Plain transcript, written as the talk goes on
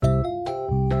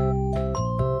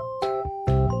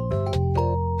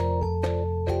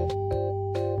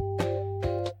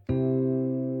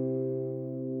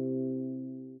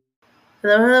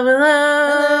Hello, hello,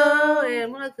 hello, Hello.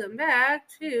 and welcome back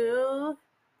to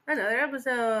another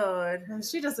episode.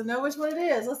 She doesn't know which one it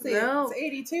is. Let's see. Nope. It's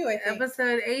 82, I think.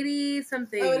 Episode 80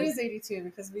 something. Oh, it is 82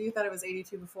 because we thought it was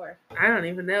 82 before. I don't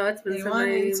even know. It's been 81, so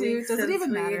many 82. weeks Does it since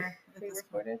even matter? we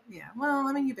recorded. Yeah. Well,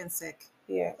 I mean, you've been sick.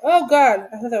 Yeah. Oh God,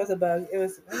 I thought that was a bug. It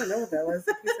was. I don't know what that was.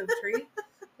 A piece of tree.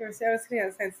 I was sitting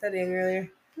outside studying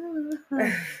earlier. Oh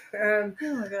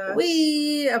my gosh.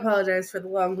 We apologize for the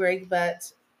long break, but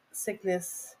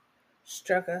sickness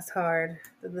struck us hard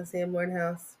in the Sanborn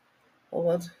house.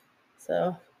 Old.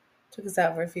 So took us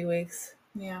out for a few weeks.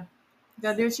 Yeah. You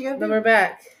gotta do what you gotta But do. we're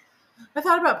back. I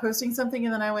thought about posting something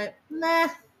and then I went, nah.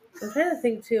 I'm trying to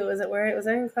think too. Was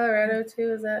I in Colorado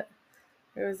too?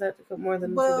 Or was that more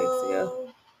than 2 weeks ago?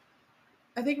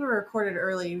 I think we recorded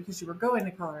early because you were going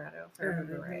to Colorado, if I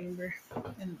remember right.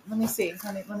 And let me see.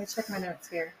 Let me check my notes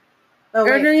here. Oh,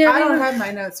 wait. I don't have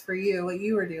my notes for you, what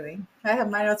you were doing. I have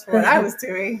my notes for what I was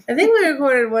doing. I think we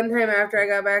recorded one time after I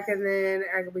got back, and then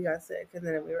we got sick, and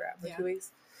then we were out for 2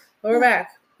 weeks. But we're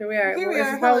back. Here we are.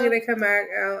 We're probably going to come back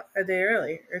out a day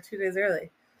early, or 2 days early.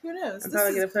 Who knows? I'm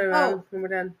probably going to put it on when we're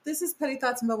done. This is Petty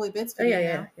Thoughts and Bubbly Bits Oh, video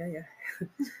yeah.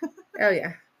 Oh,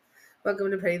 yeah.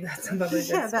 Welcome to Petty Thoughts and Bubbly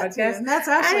Bits podcast. And that's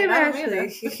Ashley. I'm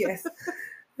Ashley. Yes.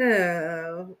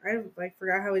 Oh, I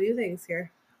forgot how we do things here.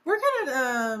 We're kind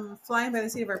of flying by the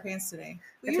seat of our pants today.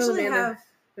 We usually have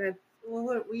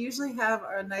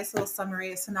a nice little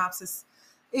summary, a synopsis,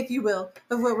 if you will,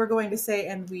 of what we're going to say,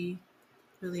 and we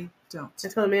really don't. I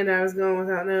told Amanda I was going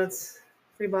without notes.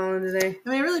 Free balling today. I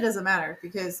mean, it really doesn't matter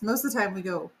because most of the time we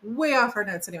go way off our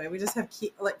notes anyway. We just have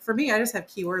for me, I just have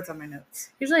keywords on my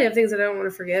notes. Usually I have things I don't want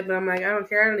to forget, but I'm like, I don't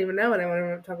care. I don't even know what I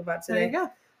want to talk about today. There you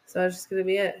go. So it's just going to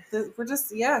be it. We're just,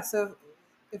 so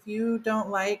if you don't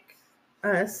like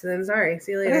us, then sorry.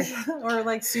 See you later. Or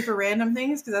like super random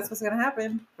things, because that's what's going to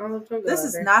happen. This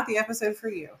is not the episode for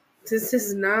you. This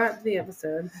is not the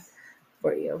episode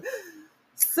for you.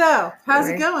 So, how's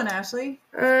it going, Ashley?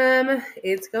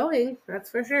 It's going,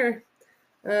 that's for sure.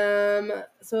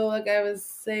 So like I was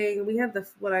saying, we had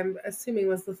what I'm assuming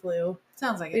was the flu.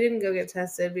 Sounds like we didn't go get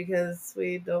tested because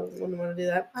we wouldn't want to do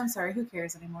that. I'm sorry, who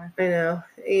cares anymore? I know.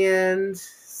 And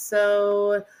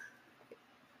so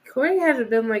Corey had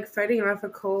been like fighting off a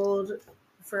cold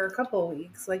for a couple of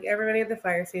weeks. Like everybody at the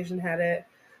fire station had it.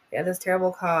 He had this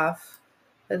terrible cough.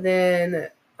 But then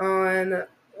on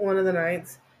one of the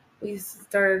nights, we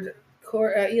started,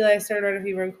 Eli started running a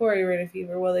fever and Corey ran a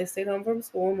fever. Well, they stayed home from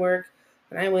school and work.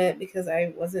 And I went because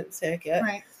I wasn't sick yet.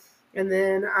 Right. And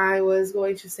then I was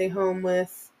going to stay home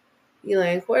with Eli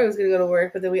and Corey was going to go to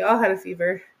work. But then we all had a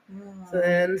fever. So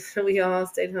then we all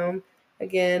stayed home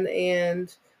again.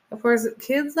 And of course,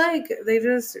 kids, they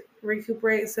just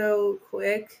recuperate so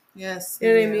quick. Yes. You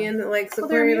know what I mean? Like, so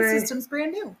their immune system's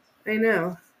brand new. I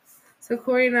know. So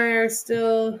Corey and I are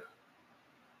still,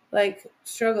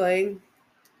 struggling.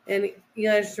 And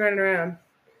Eli's just running around.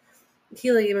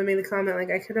 Keely even made the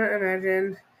comment, I could not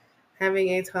imagine having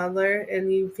a toddler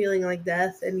and you feeling like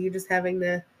death and you just having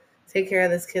to take care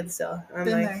of this kid still. I'm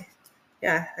been there.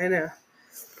 Yeah, I know.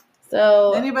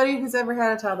 So anybody who's ever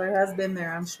had a toddler has been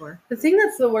there, I'm sure. The thing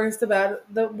that's the worst about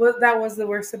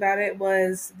it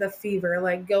was the fever,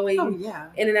 going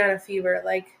in and out of fever.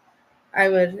 I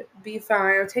would be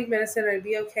fine. I would take medicine. I'd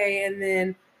be okay. And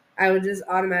then I would just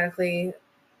automatically,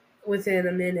 within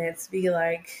a minute, be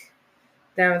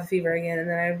down with the fever again. And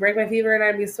then I'd break my fever and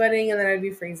I'd be sweating and then I'd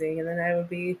be freezing. And then I would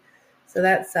be, so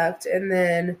that sucked. And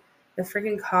then the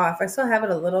freaking cough. I still have it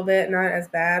a little bit, not as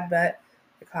bad, but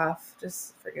the cough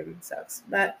just freaking sucks.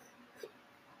 But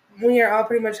we are all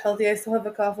pretty much healthy. I still have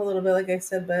a cough a little bit, like I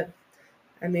said, but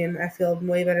I mean, I feel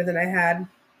way better than I had.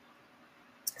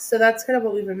 So that's kind of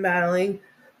what we've been battling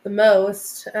the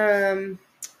most.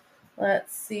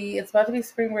 Let's see. It's about to be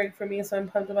spring break for me, so I'm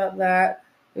pumped about that.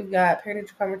 We've got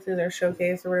parent-teacher conferences or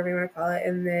showcase or whatever you want to call it,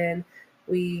 and then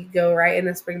we go right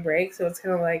into spring break. So it's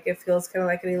kind of it feels kind of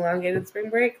like an elongated spring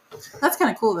break. That's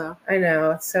kind of cool, though. I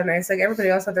know. It's so nice. Everybody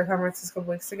else had their conferences a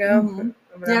couple weeks ago. Mm-hmm.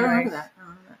 Yeah, I remember that.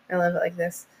 I love it like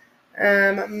this.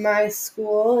 My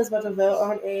school is about to vote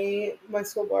on my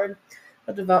school board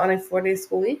about to vote on a 4-day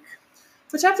school week.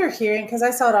 Which after hearing, because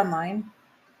I saw it online.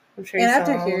 I'm sure you saw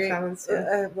all the comments.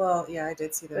 Well, yeah, I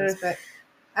did see those. But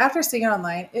after seeing it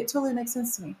online, it totally makes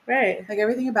sense to me. Right.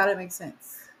 Everything about it makes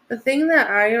sense. The thing that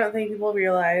I don't think people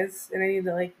realize, and I need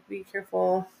to be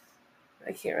careful,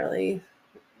 I can't really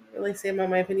say what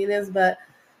my opinion is, but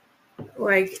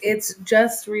it's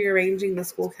just rearranging the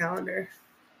school calendar.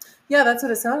 Yeah, that's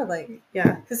what it sounded like.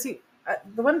 Yeah. Because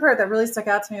the one part that really stuck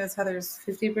out to me was how there's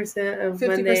 50% of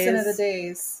 50% of the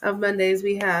days of Mondays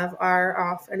we have are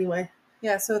off anyway.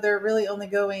 Yeah, so they're really only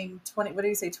going 20. What do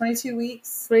you say? 22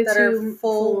 weeks 22 that are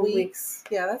full weeks.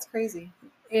 Yeah, that's crazy.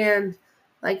 And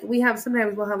like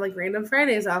sometimes we'll have like random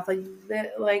Fridays off, like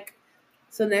that, like.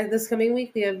 So this coming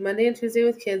week we have Monday and Tuesday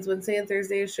with kids, Wednesday and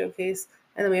Thursday is showcase,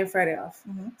 and then we have Friday off.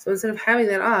 Mm-hmm. So instead of having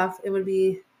that off, it would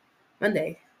be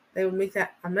Monday. They would make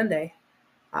that on Monday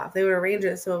off. They would arrange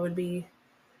it so we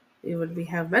would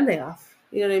have Monday off.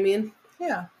 You know what I mean?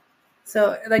 Yeah.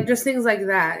 So like just things like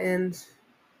that, and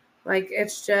like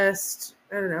it's just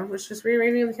I don't know. It's just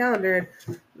rearranging the calendar.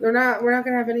 We're not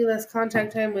gonna have any less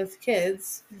contact time with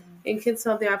kids, and kids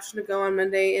still have the option to go on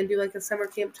Monday and do like a summer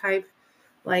camp type,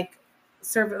 like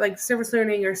service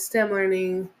learning or STEM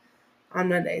learning on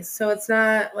Mondays. So it's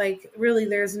not like really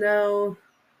there's no.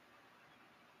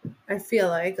 I feel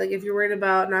like if you're worried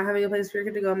about not having a place for your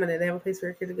kid to go on Monday, they have a place for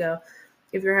your kid to go.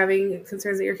 If you're having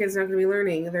concerns that your kid's not going to be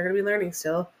learning, they're going to be learning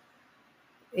still.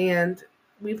 And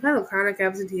we've had chronic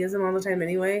absenteeism all the time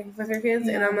anyway with our kids.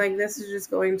 Yeah. And I'm like, this is just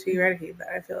going to eradicate that,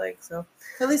 I feel like. So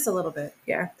at least a little bit.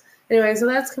 Yeah. Anyway, so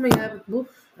that's coming up at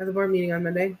the board meeting on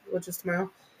Monday, which is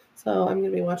tomorrow. So I'm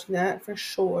going to be watching that for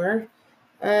sure.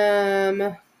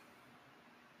 And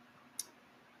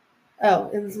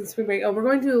since spring break, we're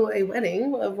going to a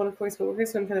wedding of one of Corey's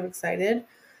coworkers, so I'm kind of excited.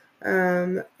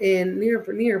 In near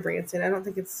Branson. I don't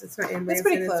think it's not in Branson. It's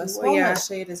pretty close. Walnut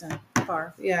Shade isn't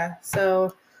far. Yeah.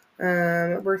 So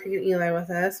we're taking Eli with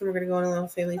us, and we're going to go on a little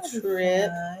family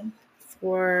trip.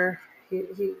 For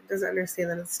he doesn't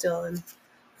understand that it's still in a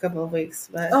couple of weeks.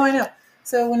 But I know.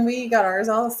 So when we got ours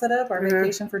all set up, our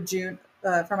vacation for June,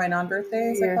 for my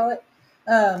non-birthday, as I call it,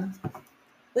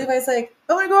 Levi's like,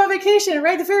 I want to go on vacation and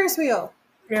ride the Ferris wheel.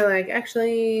 You're like,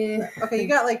 actually... Okay, you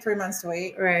got like 3 months to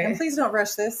wait. Right. And please don't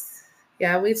rush this.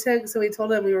 Yeah, we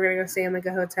told him we were going to go stay in like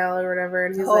a hotel or whatever.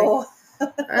 And he's like,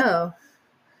 oh.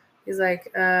 He's like,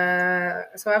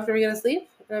 so after we get to sleep?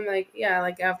 And I'm like, yeah,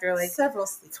 like after like... Several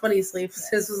sleeps. 20 sleeps. Yes.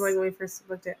 This was like when we first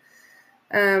booked it.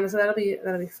 So that'll be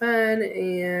fun.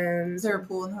 And... Is there a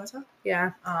pool in the hotel?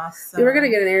 Yeah. Awesome. We were going to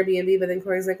get an Airbnb, but then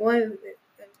Corey's like, well,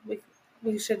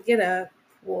 we should get a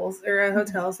pool or a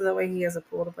hotel so that way he has a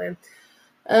pool to play in.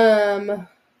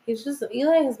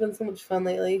 Eli has been so much fun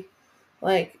lately.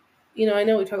 Like, I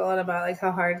know we talk a lot about like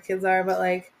how hard kids are, but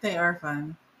like they are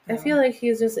fun. I feel like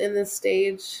he's just in this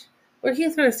stage where he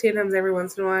throws tantrums every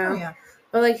once in a while. Oh, yeah.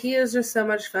 But like he is just so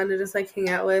much fun to just like hang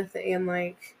out with, and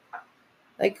like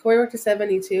Corey worked to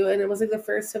 72, and it was like the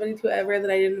first 72 ever that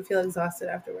I didn't feel exhausted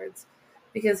afterwards,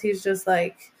 because he's just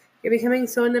like, you're becoming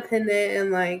so independent,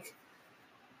 and like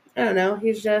I don't know.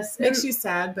 He's just makes you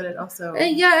sad, but it also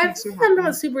makes you happy. I'm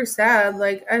not super sad.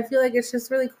 Like I feel like it's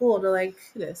just really cool to like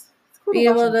it is. It's cool be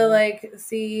able to like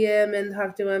see him and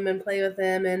talk to him and play with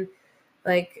him, and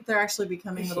like they're actually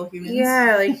becoming little humans.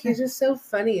 Yeah, like he's just so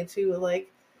funny too.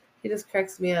 Like he just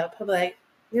cracks me up.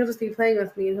 He'll just be playing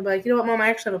with me, and he'll be like, you know what, Mom, I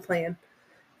actually have a plan.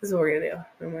 This is what we're gonna do.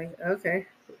 And I'm like, okay,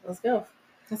 let's go.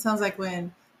 That sounds like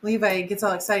when Levi gets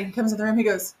all excited. He comes in the room. He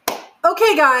goes,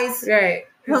 "Okay, guys." Right.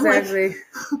 Exactly.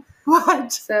 Like,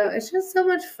 what? So it's just so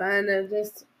much fun to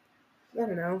just, I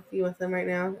don't know, be with them right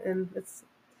now. And it's,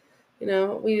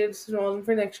 we just enrolled him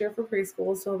for next year for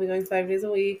preschool, so he'll be going 5 days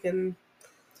a week. And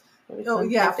 5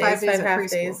 days at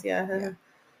half days. Yeah.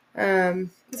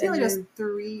 He only does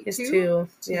 3. It's 2.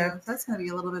 Yeah. That's going to be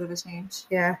a little bit of a change.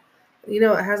 Yeah.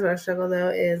 What has been a struggle though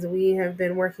is we have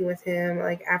been working with him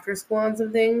like after school on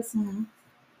some things. Mm-hmm.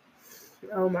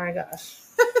 Oh my gosh.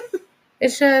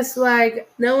 It's just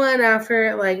like no one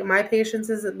after like my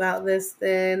patience is about this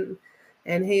then,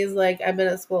 and he's like, I've been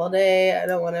at school all day, I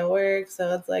don't want to work,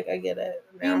 so it's like I get it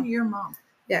now. And your mom.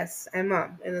 Yes, I'm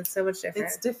mom, and it's so much different.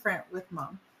 It's different with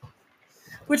mom,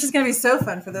 which is going to be so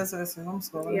fun for those of us who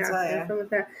homeschool. Yeah, fun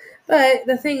with that. But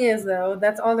the thing is, though,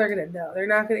 that's all they're gonna know.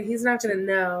 He's not gonna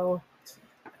know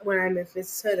when I'm with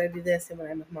Miss Hood, I do this, and when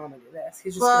I'm with Mom, I do this.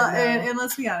 He's just gonna know. And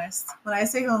let's be honest. When I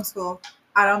say homeschool,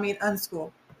 I don't mean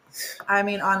unschool. I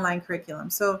mean online curriculum.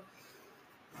 So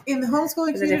in the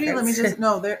homeschooling community, let me just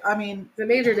the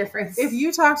major difference. If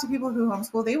you talk to people who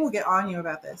homeschool, they will get on you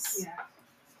about this. Yeah.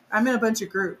 I'm in a bunch of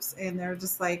groups, and they're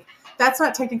just like, that's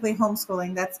not technically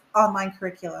homeschooling, that's online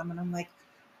curriculum. And I'm like,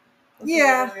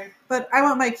 yeah, but I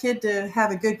want my kid to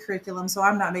have a good curriculum, so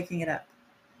I'm not making it up.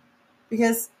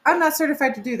 Because I'm not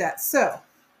certified to do that. So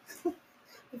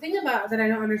the thing about that I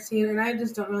don't understand, and I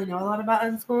just don't really know a lot about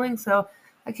unschooling, so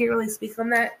I can't really speak on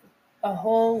that a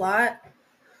whole lot.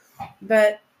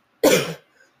 But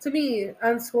to me,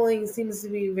 unschooling seems to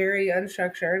be very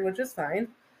unstructured, which is fine.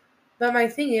 But my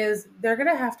thing is, they're going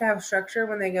to have structure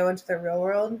when they go into the real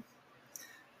world.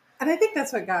 And I think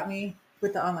that's what got me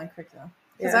with the online curriculum.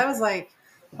 Because I was like,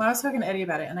 when I was talking to Eddie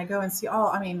about it, and I go and see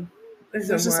there's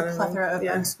just a plethora of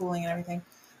unschooling and everything.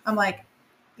 I'm like,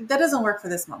 that doesn't work for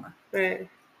this mama. Right.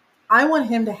 I want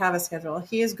him to have a schedule.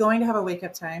 He is going to have a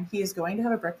wake-up time. He is going to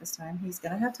have a breakfast time. He's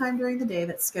going to have time during the day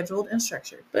that's scheduled and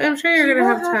structured. But I'm sure you're going to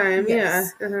have time.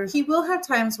 Yes. Yeah. Uh-huh. He will have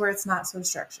times where it's not so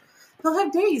structured. He'll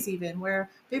have days even where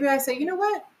maybe I say, you know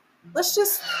what? Let's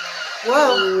just...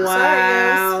 Whoa.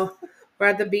 Wow. Sorry, we're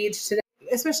at the beach today.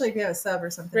 Especially if you have a sub or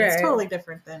something. Right. It's totally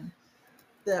different than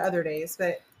the other days.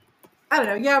 But I don't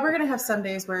know. Yeah, we're going to have some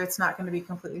days where it's not going to be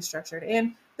completely structured.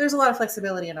 And there's a lot of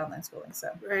flexibility in online schooling. So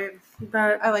right.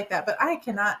 But I like that. But I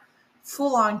cannot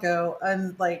full on go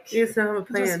and like... You just don't have a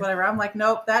plan. Just whatever. I'm like,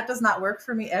 nope, that does not work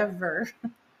for me ever.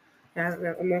 Yeah,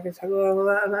 I'm not going to talk a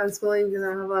lot about unschooling because I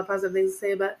don't have a lot of positive things to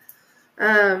say about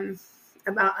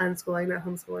unschooling, not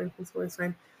homeschooling. Homeschooling's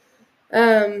fine.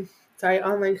 Sorry,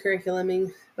 online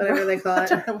curriculuming, whatever they call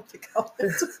it. I don't know what to call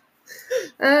it.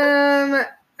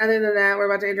 Other than that, we're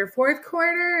about to enter fourth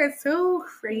quarter. It's so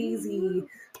crazy.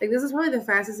 Like, this is probably the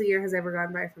fastest the year has ever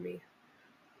gone by for me.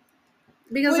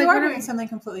 Because you are doing something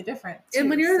completely different. And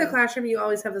when you're in the classroom, you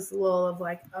always have this lull of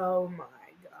like, oh my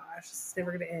gosh, this is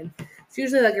never going to end. It's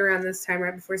usually like around this time,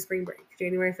 right before spring break,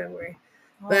 January, February.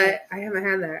 Oh. But I haven't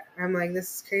had that. I'm like,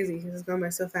 this is crazy. This is going by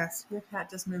so fast. Your cat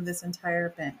just moved this entire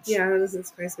bench. Yeah, that doesn't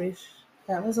surprise me.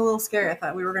 That was a little scary. I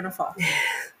thought we were going to fall.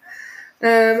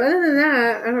 Other than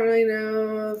that, I don't really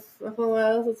know a whole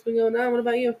lot else that's been going on. What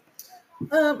about you?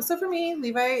 So for me,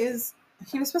 Levi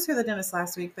he was supposed to go to the dentist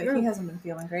last week, but he hasn't been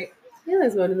feeling great. Yeah,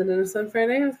 he's going to the dentist on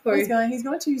Friday. Of course. He's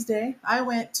going Tuesday. I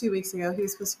went 2 weeks ago. He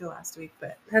was supposed to go last week,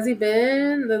 but has he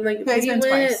been? He's been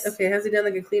twice. Okay, has he done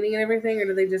like a cleaning and everything, or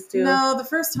did they just do? No, the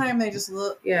first time they just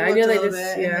looked. Yeah, I knew they just.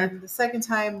 Bit, and then the second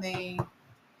time they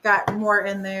got more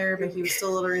in there, but he was still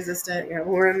a little resistant. Yeah,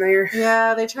 more in there.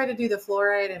 Yeah, they tried to do the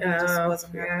fluoride, and it just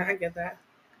wasn't good. Yeah, I get that.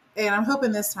 And I'm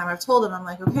hoping this time. I've told him, I'm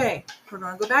like, okay, we're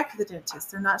going to go back to the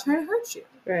dentist. They're not trying to hurt you.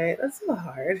 Right. That's a little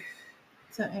hard.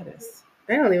 So it is.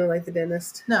 I don't even like the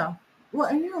dentist. No. Well,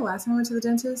 and you know, last time I went to the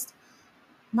dentist,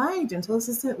 my dental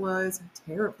assistant was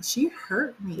terrible. She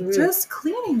hurt me just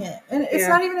cleaning it. And it's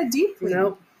not even a deep clean.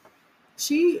 Nope.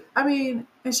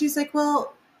 And she's like,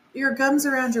 well, your gums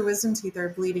around your wisdom teeth are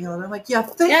bleeding a little. I'm like, yeah,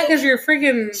 because you're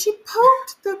freaking... She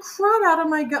poked the crud out of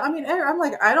my gum. I mean, I'm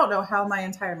like, I don't know how my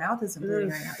entire mouth isn't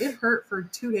bleeding right now. It hurt for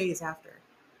 2 days after.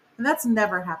 And that's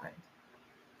never happened.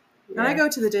 Yeah. And I go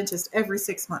to the dentist every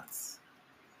 6 months.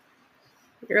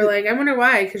 You're like, I wonder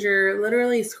why, because you're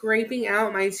literally scraping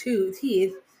out my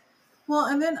teeth. Well,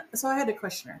 and then, so I had to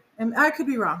question her. And I could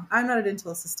be wrong. I'm not a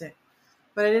dental assistant.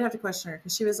 But I did have to question her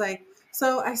because she was like,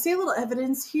 so I see a little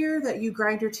evidence here that you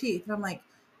grind your teeth. And I'm like,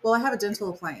 well, I have a dental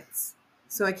appliance,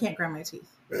 so I can't grind my teeth.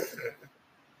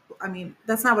 I mean,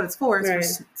 that's not what it's for.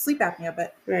 It's for sleep apnea.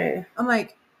 But I'm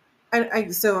like, I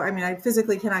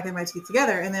physically cannot get my teeth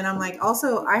together. And then I'm like,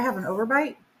 also, I have an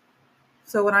overbite.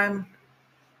 So when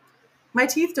my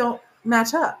teeth don't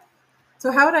match up.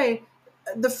 So how would I,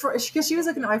 because she was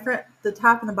looking at the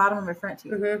top and the bottom of my front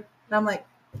teeth. Mm-hmm. And I'm like,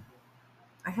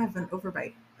 I have an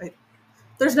overbite.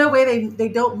 There's no way they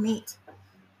don't meet.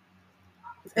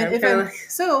 And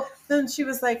so then she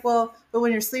was like, well, but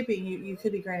when you're sleeping, you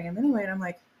could be grinding them anyway. And I'm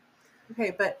like,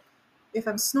 okay, but if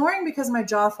I'm snoring because my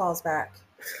jaw falls back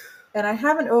and I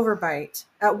have an overbite,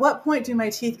 at what point do my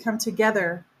teeth come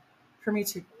together for me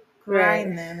to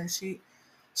grind them? And she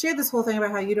had this whole thing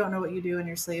about how you don't know what you do in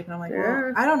your sleep. And I'm like,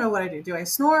 well, I don't know what I do. Do I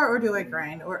snore or do I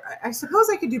grind? Or I suppose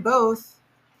I could do both.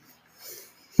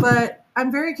 But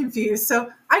I'm very confused. So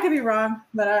I could be wrong,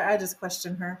 but I just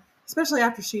question her. Especially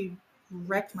after she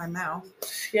wrecked my mouth.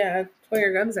 Yeah, tore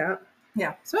your gums out.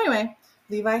 Yeah. So anyway,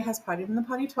 Levi has pottied in the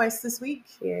potty twice this week.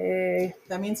 Yay.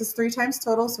 That means it's 3 times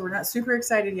total, so we're not super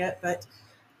excited yet. But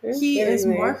he is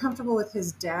more comfortable with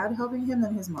his dad helping him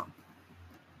than his mom.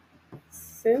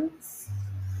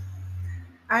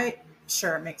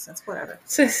 Sure, it makes sense. Whatever.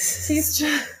 He's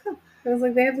just... I was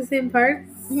like, they have the same parts?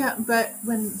 Yeah, but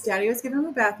when Daddy was giving him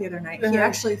a bath the other night, he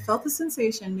actually felt the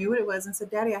sensation, knew what it was, and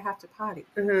said, Daddy, I have to potty.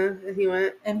 And he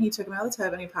went? And he took him out of the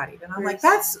tub and he pottied. And I'm like,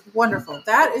 that's wonderful.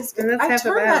 That is good. I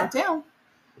turned that down.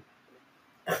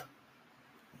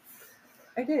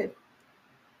 I did.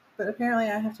 But apparently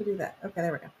I have to do that. Okay,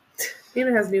 there we go.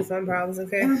 Nina has new phone problems,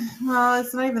 okay? Well,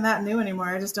 it's not even that new anymore.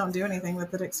 I just don't do anything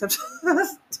with it except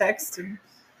text. And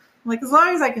like, as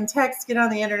long as I can text, get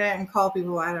on the internet, and call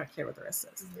people, I don't care what the rest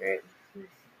is. Right.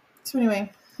 So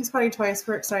anyway, he's potty twice.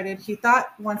 We're excited. He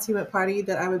thought once he went potty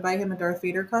that I would buy him a Darth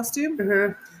Vader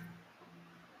costume.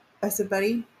 I said,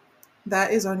 buddy,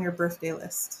 that is on your birthday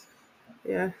list.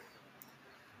 Yeah.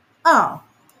 Oh.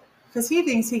 Because he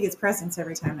thinks he gets presents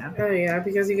every time now. Oh, yeah,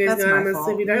 because you guys go on the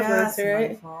Sleepy Darth list, right?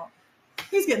 My fault.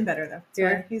 He's getting better though.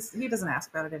 Yeah. He doesn't ask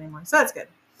about it anymore, so that's good.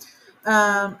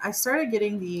 I started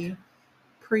getting the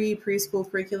preschool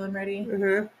curriculum ready.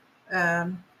 Because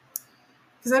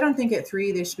I don't think at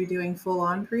 3 they should be doing full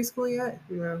on preschool yet.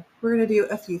 No. We're gonna do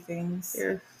a few things.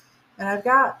 Yeah.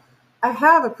 And I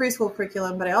have a preschool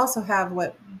curriculum, but I also have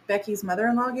what Becky's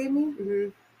mother-in-law gave me. Mm-hmm.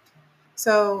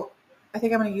 So I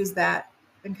think I'm going to use that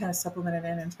and kind of supplement it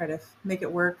in and try to make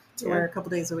it work to where a couple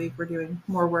days a week we're doing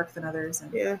more work than others.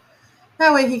 And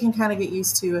that way he can kind of get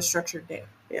used to a structured day.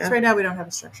 Yeah. So right now we don't have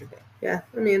a structured day. Yeah.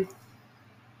 I mean,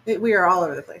 we are all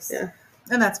over the place. Yeah.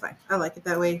 And that's fine. I like it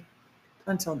that way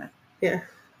until now. Yeah.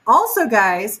 Also,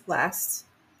 guys, last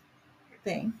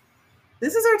thing.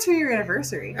 This is our 2-year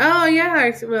anniversary. Oh,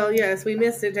 yeah. Well, yes. We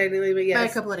missed it technically, but yes. By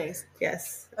a couple of days.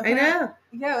 Yes. Okay. I know.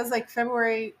 Yeah, it was like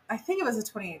February. I think it was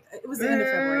the 28th. It was the end of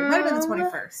February. It might have been the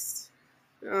 21st.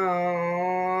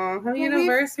 Oh, happy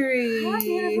anniversary.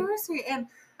 Happy anniversary. And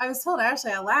I was told,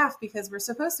 Ashley, I laughed because we're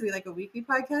supposed to be like a weekly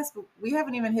podcast, but we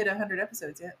haven't even hit 100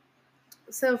 episodes yet.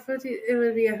 So 50, it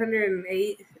would be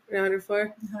 108, 104.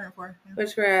 104. Yeah.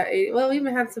 Which we're at 80. Well, we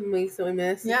even had some weeks that we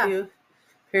missed. Yeah.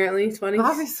 Apparently, 20.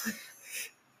 Obviously.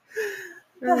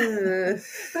 But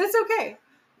it's okay.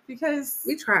 Because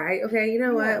we try. Okay, you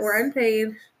know what? We're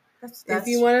unpaid. That's if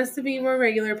you want us to be more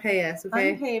regular, pay us.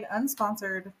 Okay, unpaid,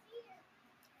 unsponsored.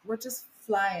 We're just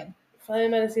flying by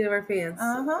the seat of our pants.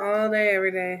 All day,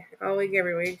 every day, all week,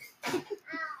 every week.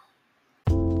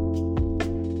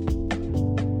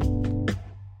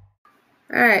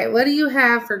 All right, what do you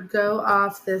have for go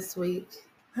off this week?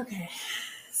 Okay,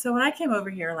 so when I came over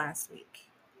here last week,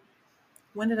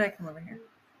 when did I come over here?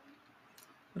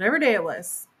 Whatever day it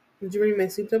was. Did you bring my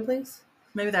soup dumplings?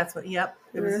 Maybe that's what. Yep,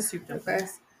 it was a soup dumplings.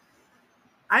 Okay.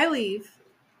 I leave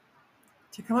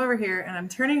to come over here, and I'm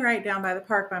turning right down by the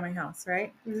park by my house,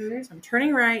 right? Mm-hmm. So I'm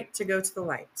turning right to go to the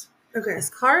light. Okay. This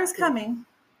car is coming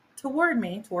toward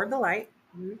me, toward the light.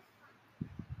 Mm-hmm.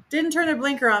 Didn't turn their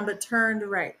blinker on, but turned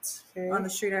right on the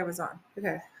street I was on.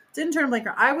 Okay. Didn't turn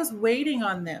blinker. I was waiting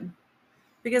on them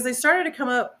because they started to come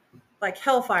up like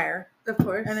hellfire. Of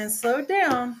course. And then slowed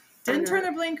down. Didn't turn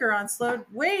their blinker on. Slowed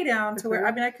way down to where,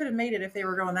 I mean, I could have made it if they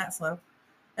were going that slow.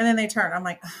 And then they turned. I'm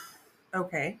like,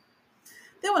 okay.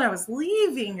 Then when I was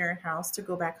leaving your house to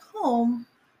go back home,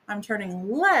 I'm turning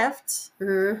left.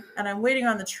 And I'm waiting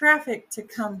on the traffic to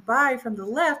come by from the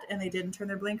left. And they didn't turn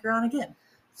their blinker on again.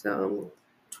 So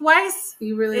twice.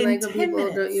 You really like when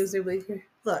people don't use their blinker?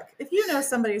 Look, if you know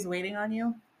somebody's waiting on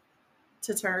you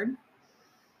to turn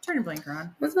your blinker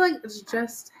on. It's like it's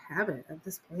just habit at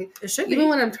this point. It should be. Even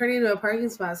when I'm turning into a parking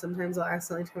spot, sometimes I'll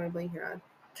accidentally turn my blinker on.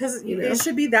 Because it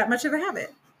should be that much of a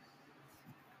habit.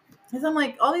 Because I'm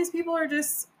like, all these people are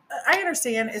just. I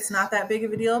understand it's not that big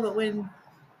of a deal, but when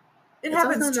it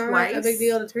happens also twice, not a big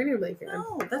deal to turn your blinker on.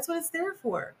 No, that's what it's there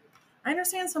for. I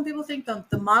understand some people think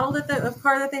the model of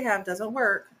car that they have doesn't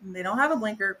work. And they don't have a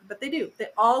blinker, but they do. They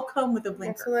all come with a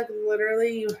blinker. So like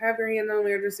literally, you have your hand on the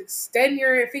wheel, just extend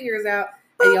your fingers out,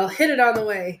 and you'll hit it on the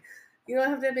way. You don't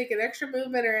have to make an extra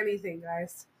movement or anything,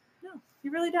 guys. No, you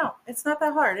really don't. It's not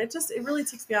that hard. It really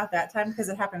ticks me off that time because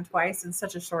it happened twice in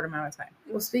such a short amount of time.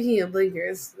 Well, speaking of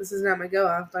blinkers, this is not my go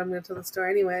off, but I'm going to tell the story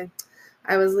anyway.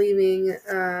 I was leaving,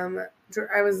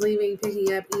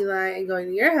 picking up Eli and going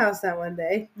to your house that one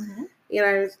day. Mm-hmm. And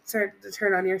I started to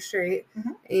turn on your street.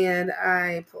 Mm-hmm. And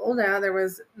I pulled out. There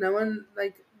was no one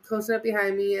like close enough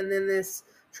behind me. And then this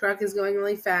truck is going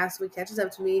really fast. So he catches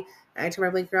up to me. I turn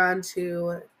my blinker on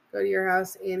to go to your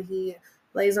house. And he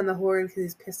lays on the horn because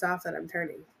he's pissed off that I'm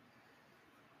turning.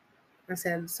 I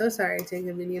said, so sorry to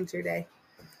inconvenience your day.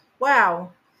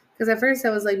 Wow. Because at first I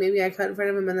was like, maybe I cut in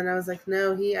front of him, and then I was like,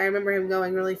 no, I remember him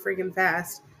going really freaking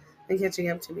fast and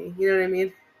catching up to me. You know what I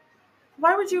mean?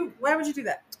 Why would you do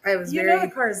that? You know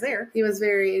the car is there. He was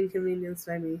very inconvenienced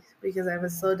by me because I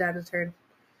was slowed down to turn.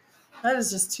 That is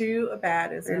just too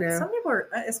bad, isn't it? Some people are,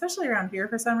 especially around here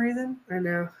for some reason. I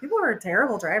know. People are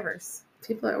terrible drivers.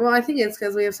 Well, I think it's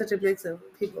because we have such a mix of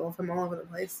people from all over the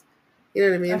place. You know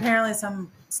what I mean? Apparently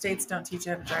some states don't teach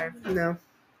you how to drive. No.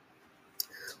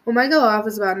 Well, my go off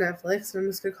is about Netflix, and I'm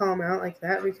just going to call them out like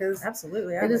that because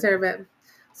absolutely, I deserve it.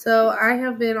 So I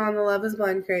have been on the Love is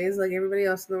Blind craze like everybody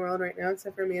else in the world right now,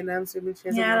 except for Amanda. I'm assuming she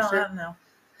hasn't watched it. I don't know.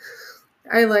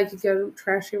 I like a good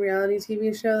trashy reality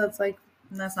TV show. That's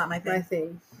not my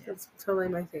thing. That's totally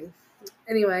my thing.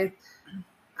 Anyway,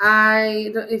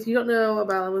 if you don't know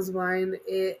about Love is Blind,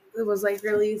 it was like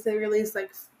released. They released like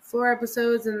 4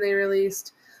 episodes, and they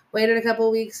waited a couple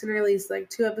of weeks and released like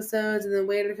 2 episodes, and then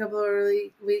waited a couple of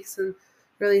weeks and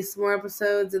released more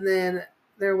episodes, and then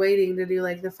they're waiting to do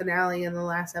like the finale in the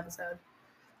last episode.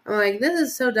 I'm like, this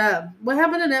is so dumb. What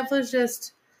happened to Netflix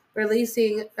just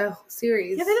releasing a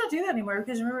series. Yeah, they don't do that anymore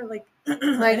because remember, like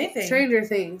anything. Stranger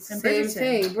Things, and same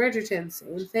thing. Bridgerton,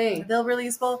 same thing. They'll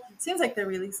release. Well, it seems like they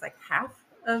release like half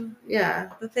of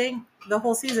the thing, the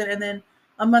whole season, and then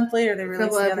a month later they release a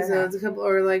couple episodes,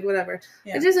 or like whatever.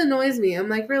 Yeah. It just annoys me. I'm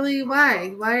like, really?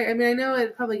 Why? I mean, I know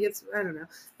it probably gets. I don't know.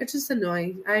 It's just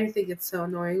annoying. I think it's so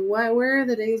annoying. Why? Where are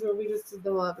the days where we just did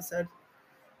the whole episode?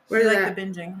 Where like the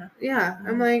binging? Huh? Yeah,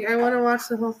 I'm like, I want to watch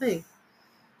the whole thing.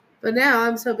 But now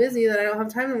I'm so busy that I don't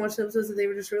have time to watch the episodes that they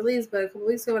were just released. But a couple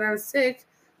weeks ago when I was sick,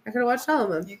 I could have watched all of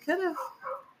them. You could have.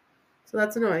 So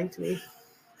that's annoying to me.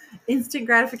 Instant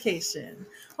gratification.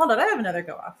 Hold on, I have another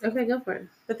go off. Okay, go for it.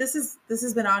 But this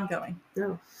has been ongoing.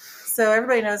 No. So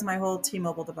everybody knows my whole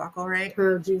T-Mobile debacle, right?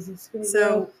 Oh, Jesus.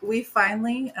 So we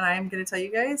finally, and I'm going to tell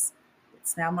you guys,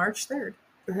 it's now March 3rd.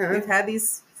 We've had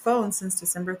these phones since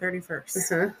December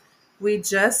 31st. We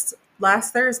just,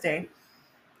 last Thursday,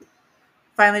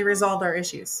 finally resolved our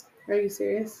issues. Are you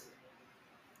serious?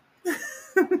 All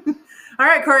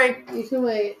right, Corey. You can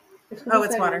wait. Oh,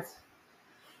 it's water.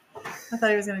 I thought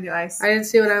he was going to do ice. I didn't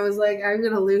see what I was like. I'm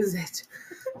going to lose it.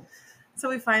 So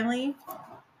we finally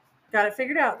got it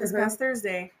figured out this past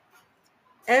Thursday.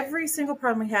 Every single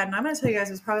problem we had, and I'm going to tell you guys,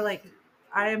 it was probably like,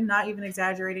 I am not even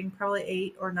exaggerating, probably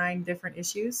 8 or 9 different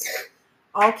issues.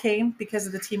 All came because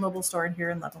of the T-Mobile store in here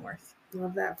in Leavenworth.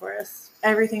 Love that for us.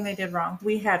 Everything they did wrong.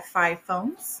 We had 5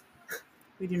 phones.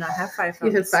 We do not have 5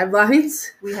 phones. You had 5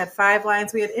 lines? We had 5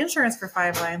 lines. We had insurance for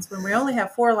 5 lines when we only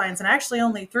have 4 lines and actually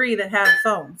only 3 that had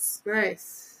phones.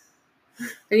 Nice.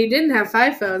 And you didn't have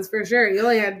 5 phones for sure. You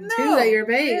only had 2 that you're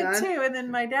paying on. 2, and then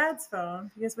my dad's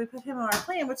phone, because we put him on our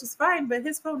plan, which is fine, but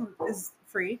his phone is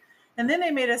free. And then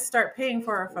they made us start paying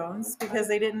for our phones because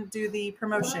they didn't do the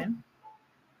promotion.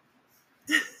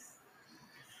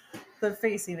 The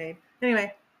face he made.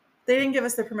 Anyway, they didn't give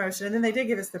us the promotion, and then they did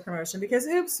give us the promotion because,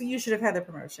 oops, you should have had the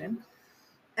promotion.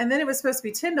 And then it was supposed to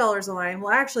be $10 a line.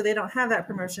 Well, actually, they don't have that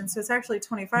promotion, so it's actually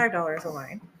 $25 a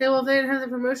line. Yeah, well, if they didn't have the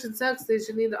promotion, sucks. They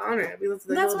should need to honor it.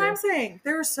 That's what I'm saying.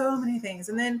 There were so many things.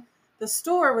 And then the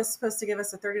store was supposed to give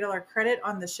us a $30 credit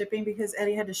on the shipping because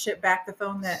Eddie had to ship back the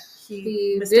phone that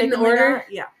he mistakenly didn't order.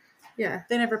 Got. Yeah. Yeah.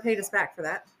 They never paid us back for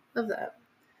that. Love that.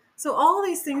 So all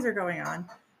these things are going on.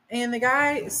 And the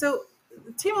guy, so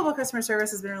T-Mobile customer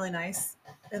service has been really nice.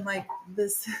 And like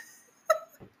this,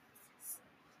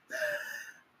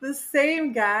 the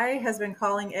same guy has been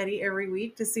calling Eddie every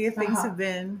week to see if things have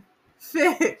been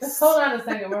fixed. Just hold on a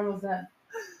second. Where was that?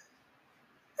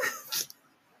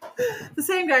 The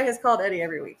same guy has called Eddie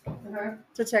every week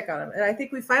to check on him. And I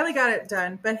think we finally got it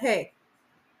done. But hey,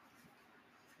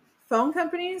 phone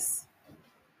companies,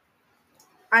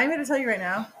 I'm going to tell you right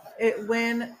now,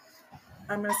 when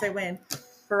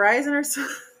Verizon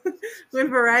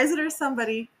or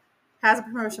somebody has a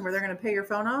promotion where they're going to pay your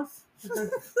phone off.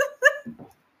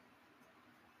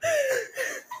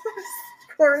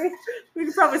 Corey, we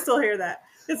can probably still hear that.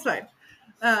 It's fine.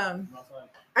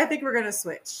 I think we're going to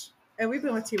switch. And we've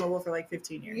been with T-Mobile for like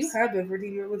 15 years. You have been with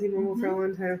T-Mobile for a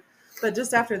long time. But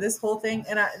just after this whole thing,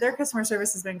 and their customer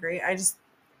service has been great.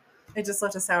 It just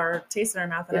left a sour taste in our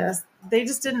mouth. And they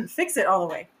just didn't fix it all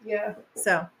the way. Yeah.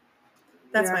 So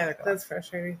that's my other goal. That's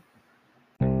frustrating.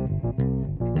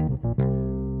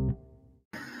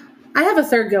 I have a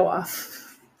third go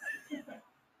off.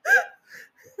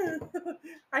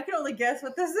 I can only guess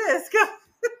what this is. Go.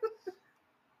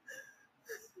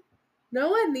 No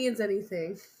one needs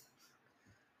anything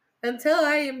until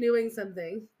I am doing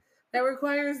something that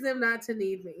requires them not to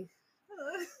need me.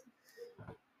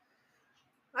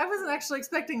 I wasn't actually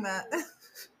expecting that.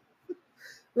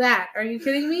 Are you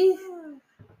kidding me?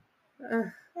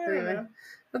 Anyway,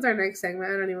 what's our next segment?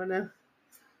 I don't even know.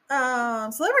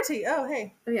 Celebrity. Oh,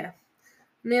 hey. Oh, yeah.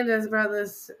 Amanda's brought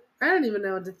this. I don't even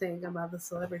know what to think about the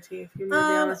celebrity, if you're going to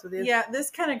be honest with you. Yeah,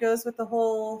 this kind of goes with the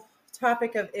whole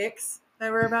topic of ICKS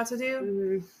that we're about to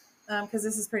do. Because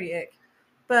this is pretty ick.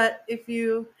 But if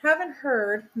you haven't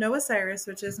heard, Noah Cyrus,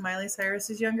 which is Miley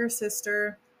Cyrus's younger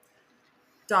sister,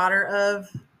 daughter of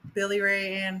Billy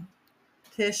Ray and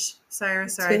Tish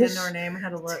Cyrus. Sorry, I didn't know her name. I had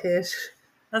to look. Tish.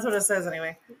 That's what it says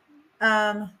anyway.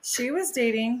 She was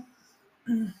dating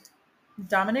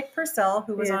Dominic Purcell,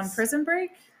 who was on Prison Break.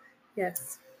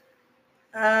 Yes.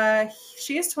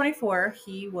 She is 24.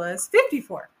 He was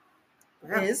 54.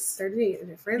 Wow. 30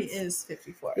 difference. He is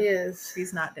 54. He is.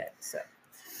 He's not dead. So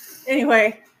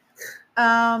anyway,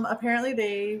 apparently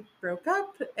they broke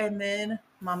up, and then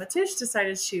Mama Tish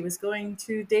decided she was going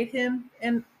to date him,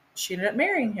 and she ended up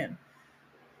marrying him.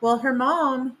 Well, her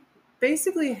mom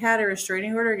basically had a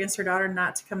restraining order against her daughter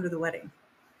not to come to the wedding.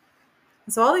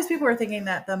 And so all these people were thinking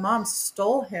that the mom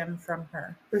stole him from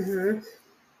her.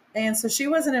 And so she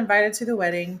wasn't invited to the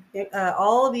wedding. Yep.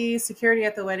 All the security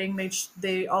at the wedding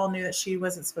they all knew that she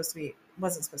wasn't supposed to be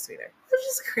there, which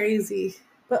is crazy.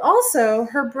 But also,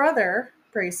 her brother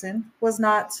Brayson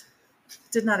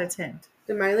did not attend.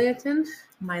 Did Miley attend?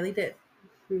 Miley did.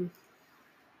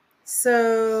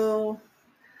 So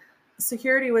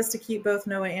security was to keep both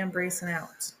Noah and Brayson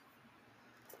out.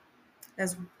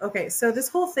 So this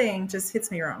whole thing just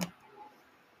hits me wrong.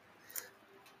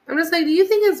 I'm just like, do you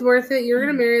think it's worth it? You're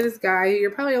going to marry this guy.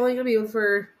 You're probably only going to be with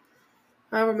for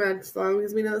however much long,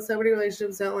 because we know that celebrity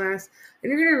relationships don't last.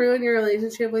 And you're going to ruin your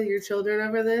relationship with your children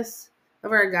over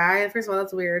a guy. First of all,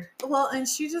 that's weird. Well, and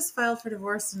she just filed for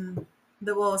divorce and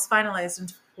it was finalized in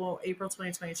April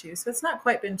 2022. So it's not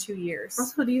quite been 2 years.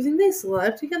 Also, do you think they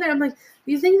slept together? I'm like,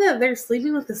 do you think that they're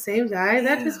sleeping with the same guy?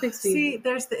 That just makes me... See,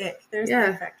 there's the ick. There's the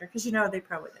ick factor. Because they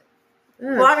probably did.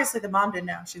 Well, obviously the mom didn't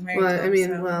know. She's married to him.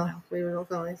 We don't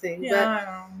call anything.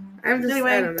 Yeah, but I'm just,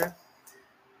 I don't know.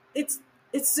 It's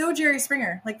so Jerry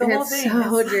Springer. Like the whole thing.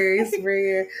 So Jerry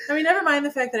Springer. I mean, never mind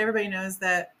the fact that everybody knows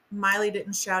that Miley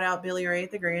didn't shout out Billy Ray at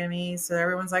the Grammys. So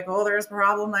everyone's like, oh, there's a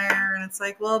problem there. And it's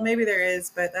like, well, maybe there is,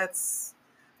 but that's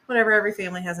whatever. Every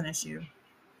family has an issue.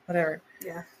 Whatever.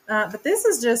 Yeah. But this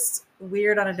is just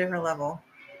weird on a different level.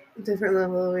 Different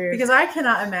level of weird. Because I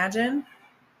cannot imagine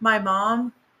my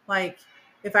mom, like,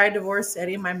 if I divorced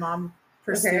Eddie, my mom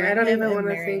pursuing him. I don't even want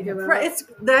to think about it.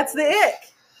 That's the ick.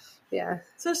 Yeah.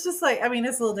 So it's just like, I mean,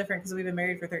 it's a little different because we've been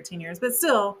married for 13 years, but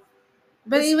still.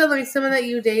 But even like someone that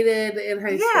you dated in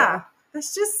high school. Yeah.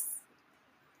 It's just.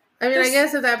 I mean, I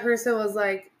guess if that person was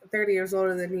like 30 years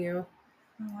older than you.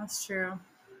 Oh, that's true.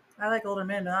 I like older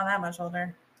men, but not that much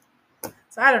older.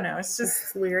 So I don't know. It's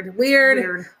just weird.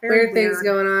 Weird Things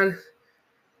going on.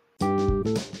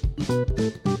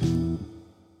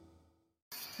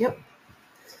 Yep.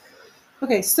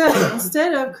 Okay, so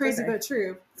instead of crazy but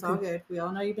true, it's all good. We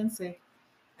all know you've been sick.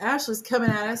 Ashley's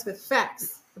coming at us with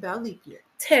facts about leap year.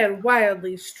 10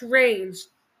 wildly strange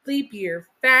leap year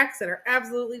facts that are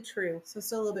absolutely true. So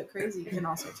still a little bit crazy and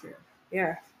also true.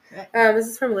 Yeah. Okay. This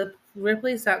is from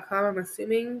Ripley's.com. I'm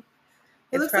assuming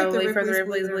it's probably like from the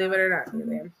Ripley's Believe It or Not.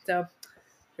 Mm-hmm. So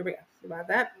here we go about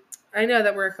that. I know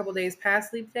that we're a couple days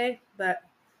past leap day, but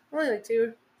only like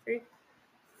 2, 3.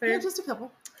 Yeah, just a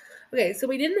couple. Okay, so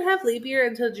we didn't have leap year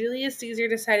until Julius Caesar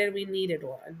decided we needed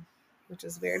one, which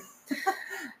is weird.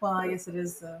 Well, I guess it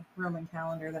is the Roman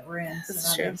calendar that we're in. So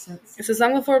that's true. This is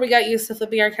long before we got used to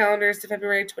flipping our calendars to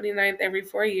February 29th every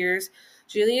 4 years.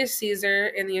 Julius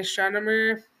Caesar and the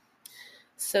astronomer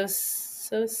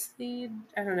something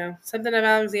of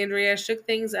Alexandria shook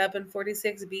things up in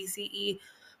 46 BCE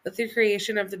with the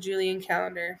creation of the Julian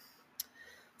calendar.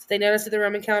 So they noticed that the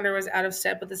Roman calendar was out of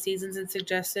step with the seasons and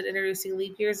suggested introducing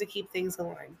leap years to keep things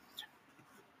aligned.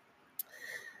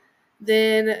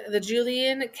 Then the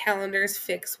Julian calendar's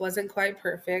fix wasn't quite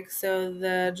perfect, so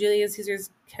the Julius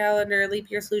Caesar's calendar leap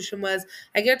year solution was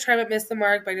a good try but missed the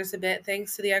mark by just a bit,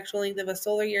 thanks to the actual length of a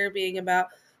solar year being about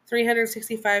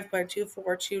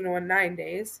 365.24219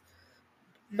 days.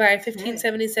 By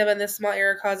 1577, this small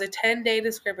error caused a 10-day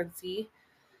discrepancy,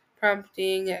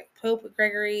 prompting Pope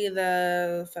Gregory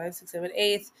the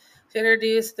 8th to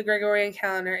introduce the Gregorian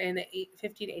calendar in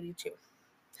 1582.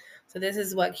 So this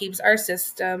is what keeps our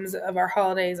systems of our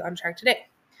holidays on track today.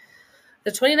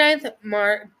 The 29th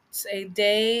marks a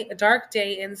dark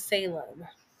day in Salem.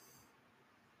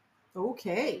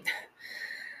 Okay.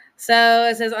 So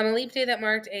it says, on a leap day that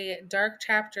marked a dark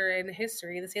chapter in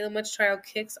history, the Salem witch trial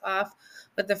kicks off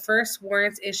with the first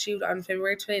warrants issued on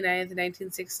February 29th,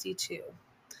 1962.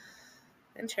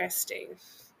 Interesting.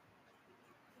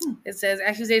 It says,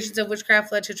 accusations of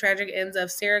witchcraft led to tragic ends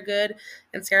of Sarah Good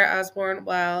and Sarah Osborne,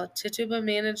 while Tituba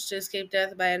managed to escape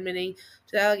death by admitting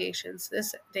to the allegations.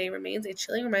 This day remains a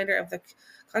chilling reminder of the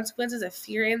consequences of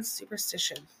fear and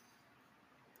superstition.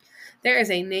 There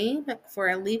is a name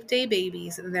for leap day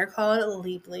babies, and they're called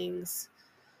leaplings.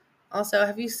 Also,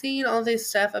 have you seen all this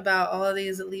stuff about all of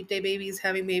these leap day babies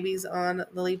having babies on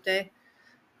the leap day?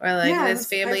 Or this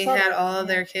family had all of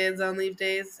their kids on leap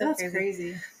days. So that's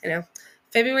crazy. I know.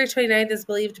 February 29th is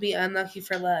believed to be unlucky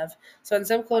for love. So in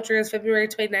some cultures, February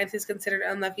 29th is considered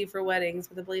unlucky for weddings,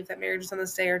 with the belief that marriages on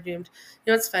this day are doomed.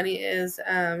 You know what's funny is,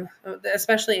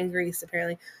 especially in Greece,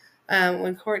 apparently,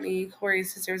 when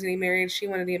Corey's sister was getting married, she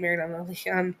wanted to get married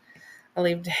on a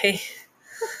leap day.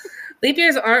 Leap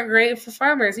years aren't great for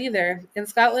farmers either. In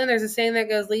Scotland, there's a saying that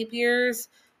goes, leap year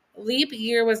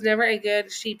was never a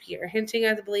good sheep year, hinting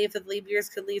at the belief that leap years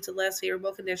could lead to less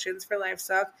favorable conditions for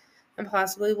livestock and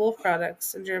possibly wool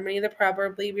products. In Germany, the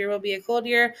proper leap year will be a cold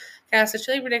year, cast a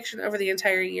chilly prediction over the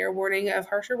entire year, warning of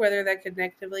harsher weather that could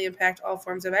negatively impact all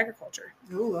forms of agriculture.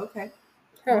 Ooh, okay.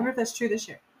 I wonder if that's true this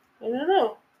year. I don't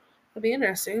know. It'll be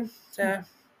interesting to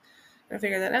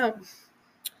figure that out.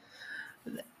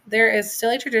 There is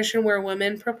still a tradition where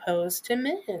women propose to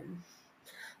men.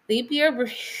 Leap year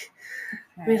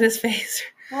made his face.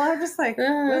 Well, I'm just like, what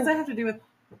does that have to do with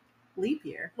leap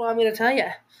year? Well, I'm going to tell you.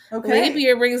 Okay. Leap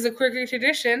year brings the quirky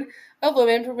tradition of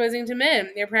women proposing to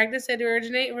men. Their practice said to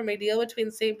originate from a deal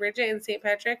between St. Bridget and St.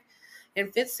 Patrick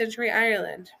in 5th century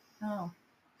Ireland. Oh.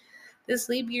 This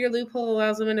leap year loophole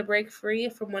allows women to break free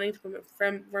from wanting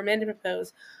for men to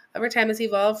propose. Over time, it's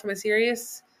evolved from a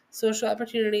serious social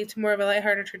opportunity to more of a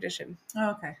lighthearted tradition.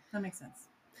 Oh, okay. That makes sense.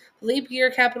 The leap year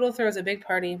capital throws a big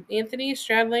party. Anthony,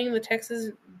 straddling the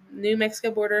Texas-New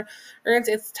Mexico border, earns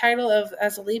its title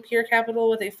as a leap year capital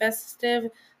with a festive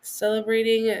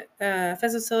celebrating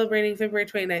February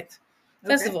 29th. Okay.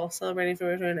 Festival celebrating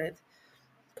February 29th.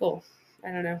 Cool.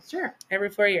 I don't know. Sure. Every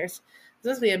 4 years.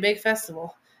 This must be a big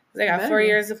festival. They got 4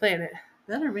 years to plan it.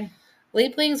 Better be.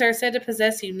 Leaplings are said to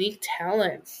possess unique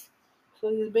talents. So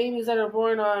these babies that are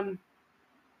born on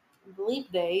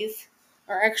leap days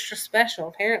are extra special,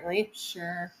 apparently.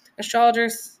 Sure.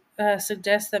 Astrologers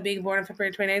suggest that being born on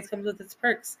February 29th comes with its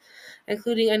perks,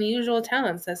 including unusual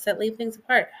talents that set leaplings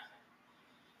apart.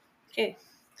 Okay.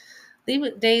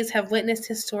 Leap days have witnessed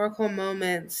historical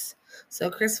moments. So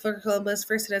Christopher Columbus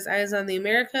first set his eyes on the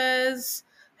Americas.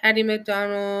 Hattie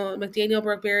McDaniel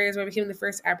broke barriers by becoming the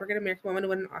first African-American woman to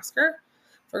win an Oscar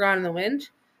for Gone in the Wind.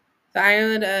 The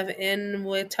island of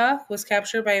Inuitak was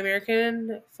captured by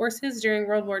American forces during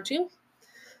World War II.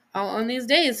 All on these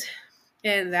days.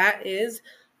 And that is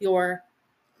your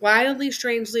wildly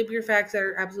strange leap year facts that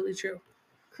are absolutely true.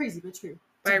 Crazy but true.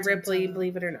 By Ripley,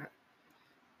 believe it or not.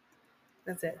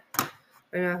 That's it.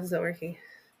 My mouse isn't working.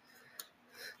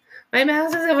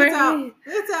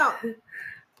 It's out.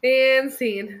 And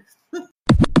scene.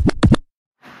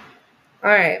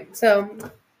 Alright, so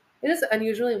it is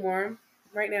unusually warm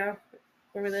right now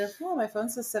where we live. Yeah, my phone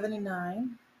says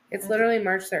 79. It's literally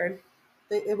March 3rd.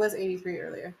 It was 83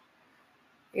 earlier.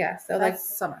 Yeah, so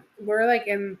that's summer. We're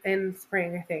in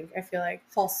spring, I think. I feel like.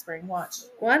 False spring, watch.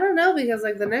 Well, I don't know because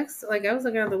the next I was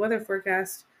looking at the weather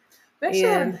forecast. We actually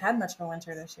haven't had much of a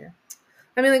winter this year.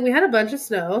 I mean, we had a bunch of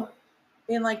snow.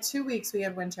 In 2 weeks we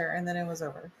had winter and then it was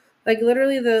over.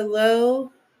 Literally the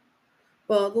low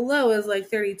is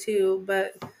 32,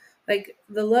 but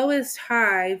the lowest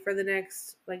high for the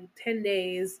next 10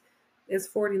 days is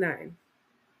 49.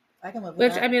 I can live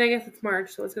with that. I mean, I guess it's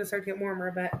March, so it's going to start to get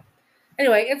warmer, but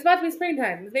anyway, it's about to be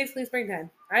springtime. It's basically springtime.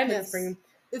 I'm in spring.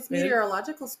 It's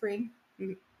meteorological spring.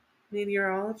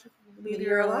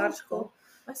 Meteorological.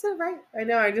 I said it right. I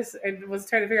know. I was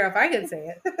trying to figure out if I could say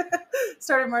it.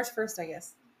 Started March 1st, I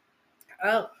guess.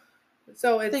 Oh.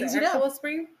 So it's actual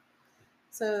spring?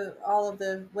 So all of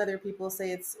the weather people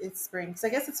say it's spring. Because I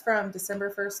guess it's from December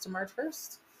 1st to March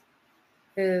 1st.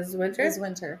 Is winter? Is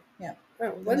winter, yeah.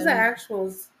 Oh, when's the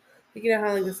actuals? You know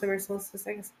how December solstice,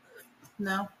 I guess?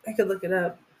 No. I could look it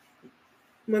up.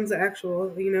 When's the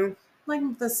actual, you know?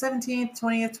 The 17th,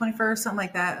 20th, 21st, something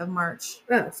like that of March.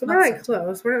 Oh, so we're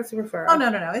close. We're not super far. Oh,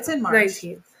 no. It's in March.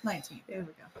 19th. There we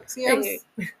go. See,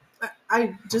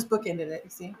 I just bookended it, you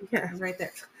see? Yeah. It was right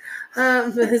there.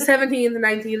 The 17th,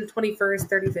 19th, 21st,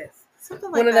 35th.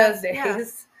 Something like that. One of those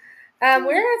days. Yeah.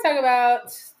 We're going to talk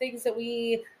about things that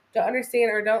we don't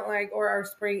understand or don't like or our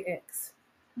spring icks.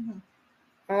 Mm-hmm.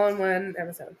 All in one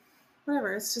episode.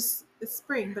 Whatever. It's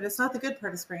spring, but it's not the good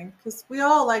part of spring because we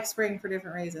all like spring for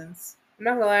different reasons. I'm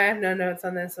not going to lie. I have no notes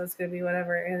on this, so it's going to be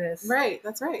whatever it is. Right.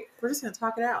 That's right. We're just going to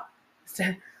talk it out.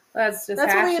 That's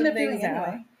what we end up doing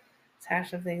anyway.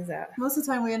 Hash of things out. Most of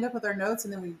the time we end up with our notes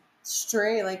and then we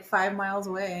stray 5 miles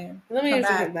away. Let me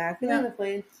usually come back. Yeah. On the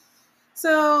plane.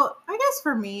 So I guess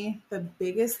for me, the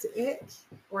biggest ick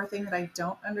or thing that I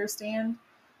don't understand,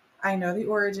 I know the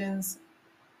origins.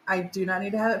 I do not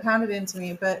need to have it pounded into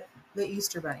me, but the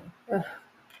Easter Bunny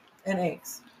and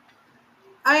eggs.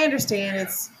 I understand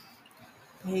it's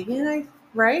pagan,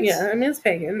 right? Yeah, I mean it's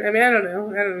pagan. I mean I don't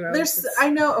know. I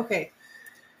know. Okay,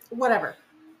 whatever.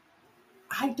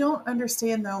 I don't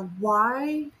understand though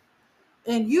why,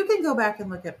 and you can go back and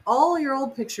look at all your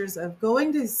old pictures of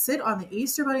going to sit on the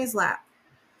Easter Bunny's lap.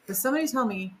 But somebody tell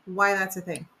me why that's a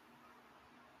thing.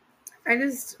 What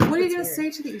are you going to say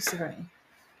to the Easter Bunny?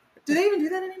 Do they even do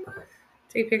that anymore?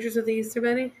 Take pictures with the Easter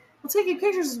Bunny? Well, taking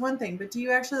pictures is one thing, but do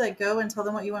you actually go and tell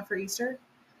them what you want for Easter?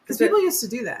 Because people used to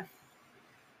do that.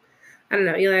 I don't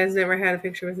know. Eli's never had a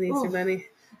picture with the Easter Bunny.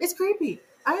 It's creepy.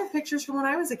 I have pictures from when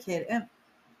I was a kid, and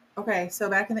okay, so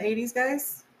back in the 80s,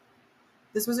 guys,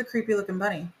 this was a creepy looking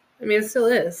bunny. I mean, it still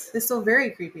is. It's still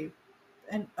very creepy.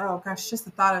 And, oh, gosh, just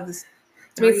the thought of this.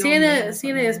 I mean, Santa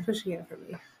is pushing it for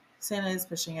me. Santa is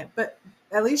pushing it, but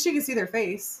at least you can see their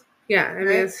face. Yeah, I mean,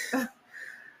 right?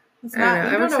 It's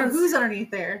not. You don't know who's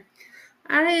underneath there.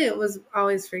 I was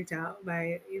always freaked out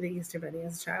by the Easter Bunny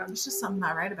as a child. There's just something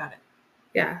not right about it.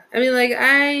 Yeah, I mean,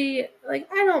 I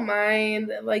don't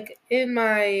mind. Like in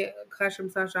my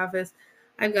classroom / office,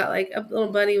 I've got like a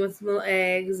little bunny with little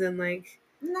eggs and like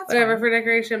whatever for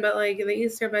decoration. But like the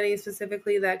Easter Bunny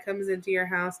specifically that comes into your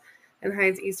house and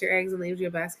hides Easter eggs and leaves you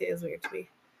a basket is weird to me.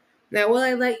 Now, will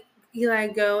I let Eli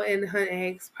go and hunt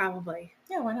eggs? Probably.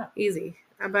 Yeah, why not? Easy,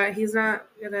 but he's not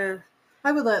gonna.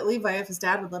 I would let Levi if his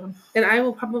dad would let him. And I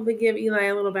will probably give Eli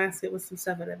a little basket with some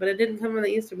stuff in it, but it didn't come from the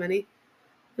Easter Bunny.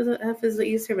 Who the F is the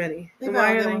Easter Bunny? Levi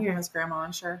why are they here? From his grandma,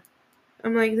 I'm sure.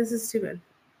 I'm like, this is stupid.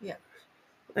 Yeah.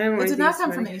 I don't it did not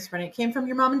come from the Easter Bunny. It came from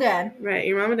your mom and dad. Right,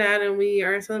 your mom and dad, and we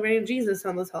are celebrating Jesus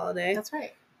on this holiday. That's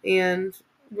right. And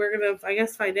we're going to, I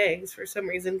guess, find eggs for some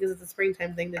reason because it's a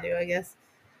springtime thing to do, I guess.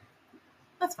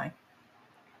 That's fine.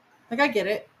 Like, I get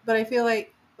it, but I feel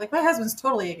like my husband's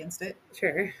totally against it.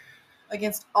 Sure.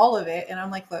 Against all of it, and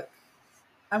I'm like, look,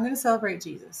 I'm going to celebrate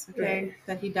Jesus, okay? Right.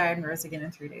 That he died and rose again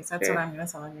in 3 days. That's what I'm going to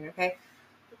celebrate, okay?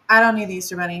 I don't need the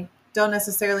Easter Bunny. Don't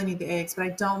necessarily need the eggs, but I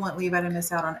don't want Levi to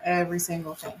miss out on every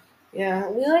single thing. Yeah,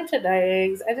 we like to dye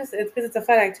eggs. It's because it's a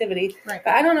fun activity. Right.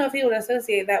 But I don't know if he would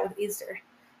associate that with Easter.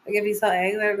 Like if he saw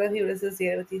eggs, I don't know if he would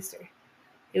associate it with Easter.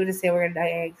 He would just say we're going to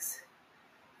dye eggs.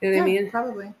 You know what I mean?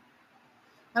 Probably.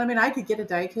 I mean, I could get a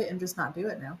dye kit and just not do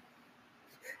it now.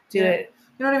 Do it.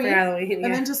 You know what I mean? Halloween,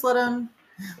 and then just let him.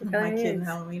 My kid in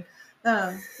Halloween.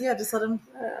 Just let him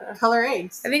color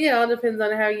eggs. I think it all depends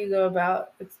on how you go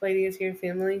about explaining it to your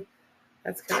family.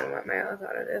 That's kind of what my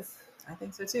thought it is. I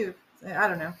think so too. I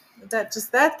don't know.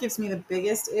 That gives me the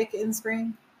biggest ick in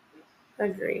spring.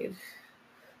 Agreed.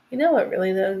 You know what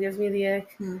really though gives me the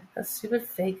ick? A stupid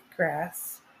fake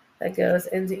grass that goes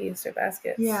into Easter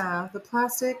baskets. Yeah, the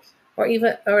plastic. Or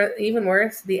even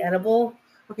worse, the edible.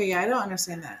 Okay, yeah, I don't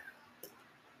understand that.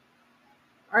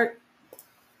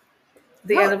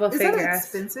 Edible fake grass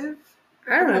expensive?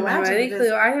 I don't know. I have any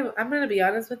clue. I'm going to be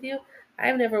honest with you.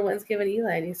 I've never once given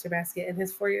Eli an Easter basket in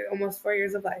his almost 4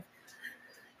 years of life.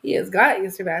 He has got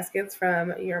Easter baskets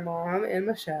from your mom and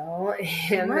Michelle,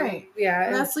 and right, yeah,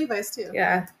 and that's Levi's too.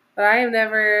 Yeah, but I have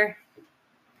never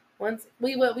once.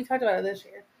 We talked about it this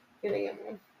year. Giving him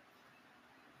one.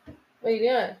 What are you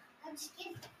doing? I'm just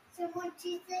getting some more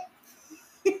Cheez-Its.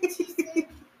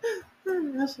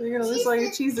 You're gonna lose all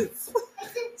your Cheez-Its.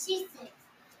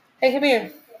 Hey, come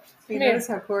here. You notice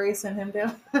how Corey sent him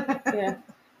down? Yeah.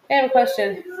 I have a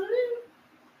question.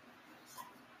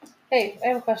 Hey, I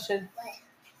have a question. What?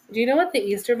 Do you know what the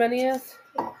Easter Bunny is?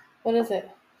 Yeah. What is it?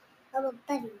 I'm a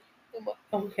bunny.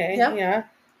 Okay. Yep. Yeah.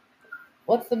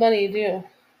 What's the bunny do?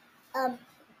 To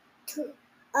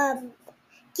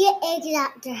get eggs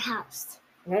at their house.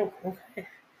 Oh, okay.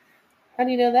 How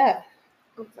do you know that?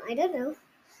 I don't know.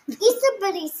 Easter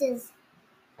Bunny says.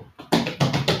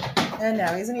 And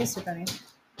now he's an Easter Bunny.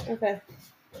 Okay.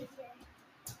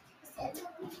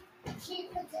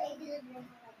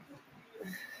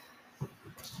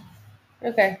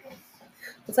 Okay.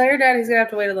 Well, tell your dad he's going to have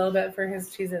to wait a little bit for his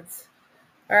Cheez-Its.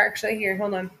 Or actually, here,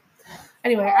 hold on.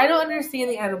 Anyway, I don't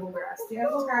understand the edible grass. The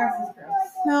edible grass is gross.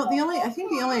 No, I think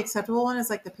the only acceptable one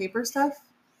is like the paper stuff.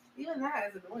 Even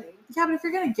that is annoying. Yeah, but if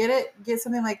you're going to get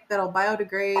something like that'll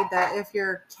biodegrade, that if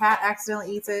your cat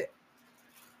accidentally eats it,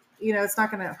 it's not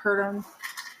going to hurt them.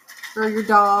 Or your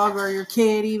dog or your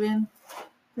kid even.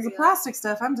 Because the plastic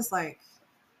stuff, I'm just like,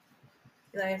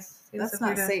 nice. That's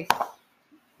not safe.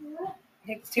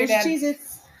 Here's your dad.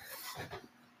 Cheez-Its.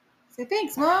 Say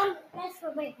thanks, Mom. That's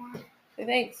for my dad. Say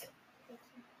thanks.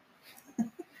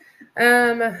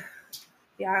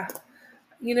 Yeah.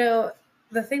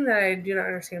 The thing that I do not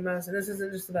understand most, and this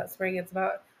isn't just about spring, it's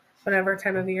about whatever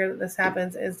time of year that this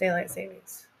happens, is daylight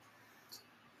savings.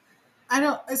 I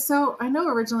know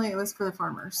originally it was for the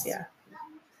farmers. Yeah.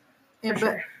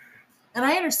 Sure. And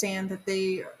I understand that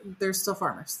they're still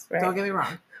farmers. Right. Don't get me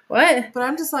wrong. What? But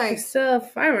I'm just like, they're still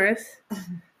farmers.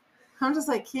 I'm just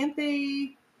like, can't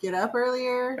they get up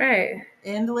earlier? Right.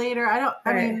 End later?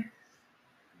 I mean,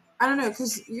 I don't know,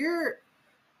 because you're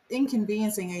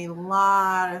inconveniencing a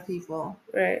lot of people.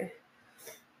 Right.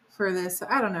 For this.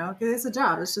 I don't know, because it's a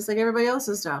job. It's just like everybody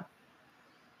else's job.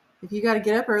 If you got to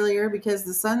get up earlier because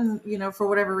the sun, for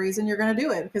whatever reason, you're going to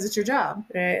do it because it's your job.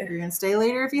 Right. You're going to stay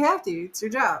later if you have to. It's your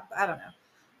job. I don't know.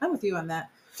 I'm with you on that.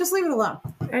 Just leave it alone.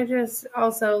 I just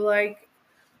also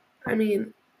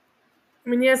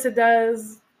yes, it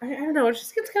does. I don't know. It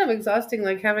just gets kind of exhausting,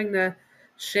 like having to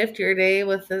shift your day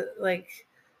with the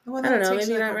well, I don't know.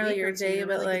 Maybe not really your day,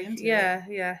 but yeah.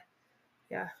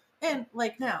 And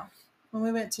like now, when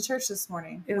we went to church this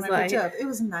morning. It was when I light. picked up, it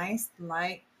was nice,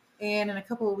 light, and in a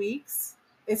couple of weeks,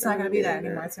 it's not going to be that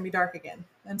anymore. It's going to be dark again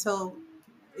until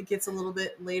it gets a little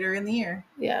bit later in the year.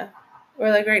 Yeah. Or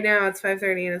like right now, it's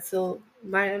 5:30 and it's still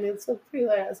light. I mean, it's still pretty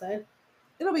light outside.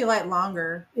 It'll be light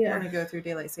longer when we go through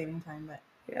daylight saving time, but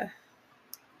yeah.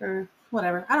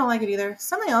 Whatever. I don't like it either.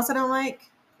 Something else I don't like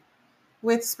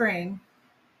with spring.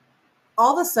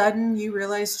 All of a sudden, you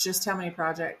realize just how many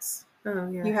projects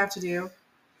you have to do.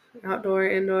 Outdoor,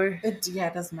 indoor. It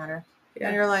doesn't matter. Yeah.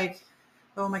 And you're like,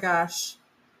 oh my gosh.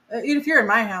 If you're in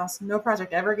my house, no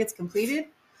project ever gets completed.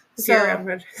 So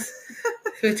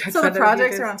the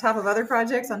projects are on top of other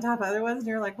projects, on top of other ones, and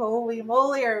you're like, holy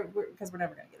moly, because we're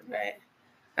never going to get them. Right.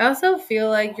 I also feel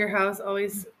like your house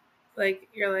always, like,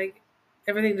 you're like,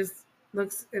 everything just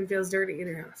looks and feels dirty in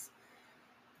your house.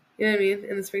 You know what I mean?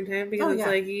 In the springtime? Because it's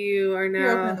like you are now...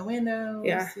 You're opening the windows.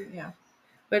 Yeah.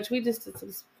 Which we just did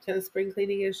some kind of spring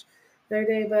cleaning-ish the other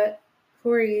day, but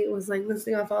Corey was, like,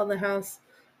 listing off all the house,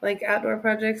 like, outdoor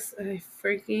projects. I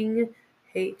freaking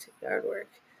hate yard work.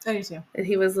 I do too. And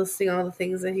he was listing all the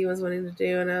things that he was wanting to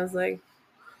do, and I was like,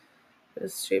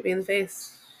 just shoot me in the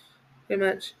face. Pretty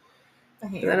much. I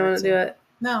hate I don't want to do it.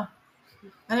 No.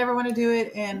 I never want to do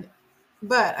it,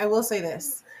 but I will say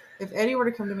this. If Eddie were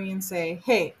to come to me and say,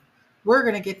 hey, we're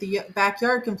going to get the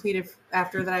backyard completed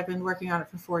after that I've been working on it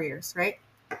for 4 years, right?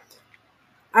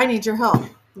 I need your help.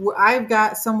 I've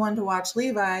got someone to watch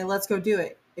Levi. Let's go do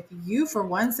it. If you for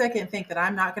 1 second think that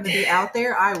I'm not going to be out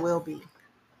there, I will be.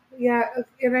 Yeah,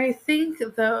 and I think,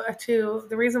 though, too,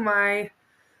 the reason why...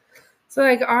 So,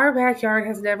 like, our backyard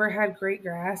has never had great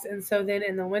grass, and so then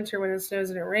in the winter when it snows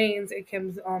and it rains, it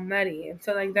comes all muddy. And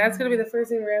so, like, that's going to be the first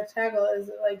thing we're going to have to tackle is,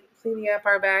 like, cleaning up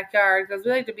our backyard, because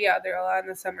we like to be out there a lot in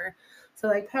the summer. So,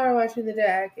 like, power washing the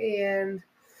deck and,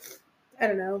 I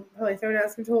don't know, probably throwing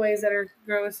out some toys that are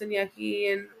gross and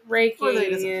yucky and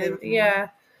raking. And, yeah.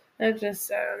 I don't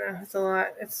know. It's a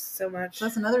lot. It's so much.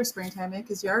 That's another springtime ick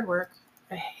is yard work.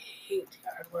 I hate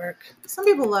yard work. Some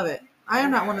people love it. I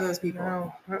am not one of those people.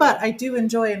 No. But I do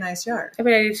enjoy a nice yard. I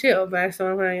mean, I do too, but I still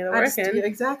want to put any of the work in.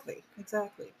 Exactly.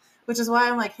 Which is why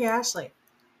I'm like, hey, Ashley,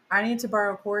 I need to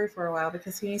borrow Corey for a while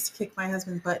because he needs to kick my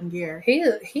husband's butt in gear. He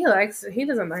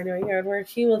doesn't mind doing yard work.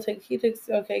 He takes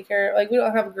okay care. Like, we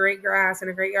don't have great grass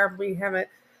and a great yard, but we haven't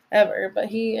ever. But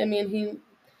he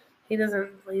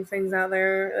doesn't leave things out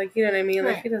there. Like, you know what I mean?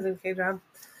 Like, he does a okay job.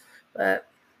 But,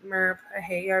 I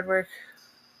hate yard work.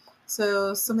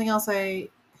 So, something else I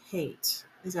hate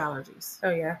is allergies. Oh,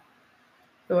 yeah.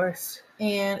 The worst.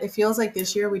 And it feels like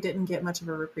this year we didn't get much of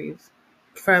a reprieve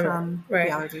from the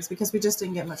allergies because we just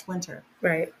didn't get much winter.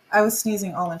 Right. I was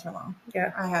sneezing all winter long.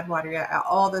 Yeah. I had water. Yeah.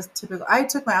 All this typical. I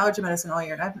took my allergy medicine all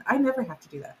year, and I never have to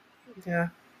do that. Yeah.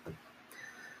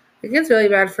 It gets really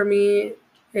bad for me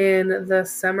in the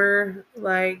summer,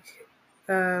 like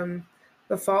the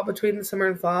fall, between the summer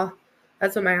and fall.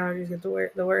 That's when my allergies get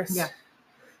the worst. Yeah.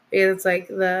 And it's like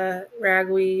the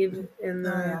ragweed and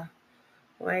the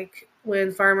like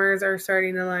when farmers are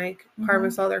starting to like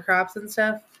harvest all their crops and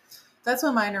stuff. That's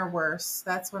when mine are worse.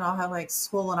 That's when I'll have like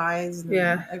swollen eyes and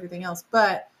everything else.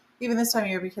 But even this time of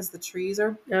year, because the trees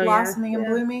are blossoming and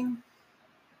blooming,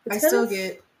 I still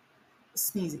get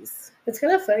sneezes. It's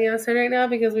kind of funny outside right now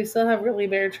because we still have really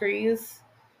bare trees.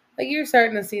 Like, you're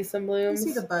starting to see some blooms.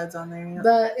 You see the buds on there. Yep.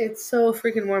 But it's so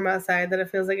freaking warm outside that it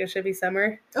feels like it should be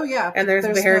summer. Oh, yeah. And there's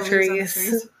bare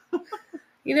trees.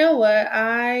 You know what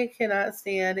I cannot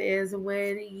stand is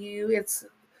when it's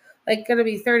like going to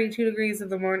be 32 degrees in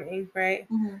the morning, right?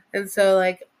 Mm-hmm. And so,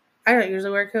 like, I don't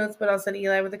usually wear coats, but I'll send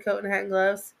Eli with a coat and hat and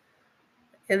gloves.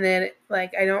 And then,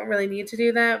 like, I don't really need to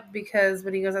do that because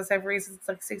when he goes outside for races, it's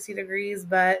like 60 degrees,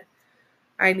 but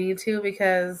I need to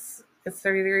because it's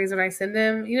 30 degrees when I send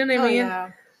him. You know what I mean?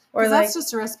 Yeah. Or like, that's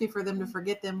just a recipe for them to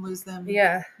forget them, lose them.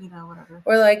 Yeah. You know, whatever.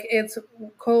 Or like it's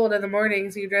cold in the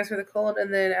morning, so you dress for the cold,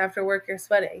 and then after work you're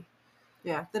sweating.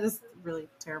 Yeah, that is really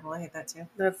terrible. I hate that too.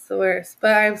 That's the worst.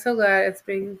 But I'm so glad it's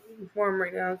being warm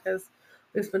right now because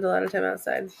we spend a lot of time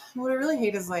outside. What I really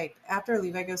hate is like after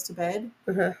Levi goes to bed,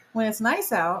 when it's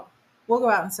nice out, we'll go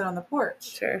out and sit on the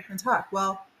porch and talk.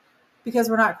 Well, because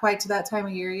we're not quite to that time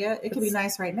of year yet, it could be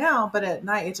nice right now, but at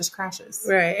night it just crashes.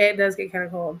 Right, it does get kind of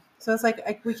cold. So it's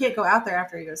like we can't go out there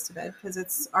after he goes to bed because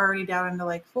it's already down into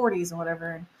like 40s and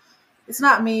whatever. And it's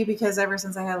not me because ever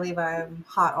since I had Levi, I'm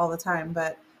hot all the time,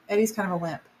 but Eddie's kind of a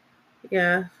wimp.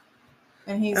 Yeah.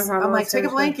 And I'm like, take a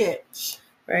blanket.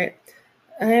 Right.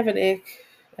 I have an ick.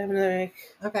 I have another ick.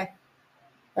 Okay.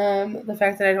 The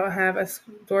fact that I don't have a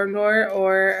storm door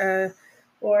or a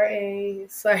or a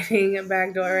sliding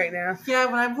back door right now. Yeah,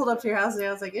 when I pulled up to your house today,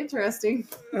 I was like, interesting.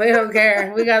 We don't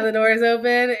care. We got the doors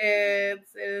open. It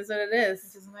is what it is.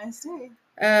 This is a nice day.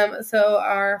 So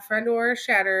our front door is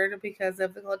shattered because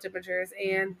of the cold temperatures,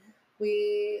 and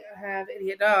we have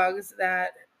idiot dogs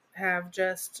that have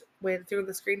just went through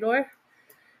the screen door.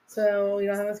 So we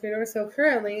don't have a screen door. So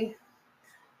currently,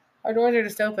 our doors are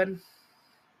just open.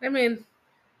 I mean,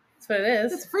 that's what it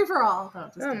is. It's free for all.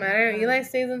 No, doesn't matter. Eli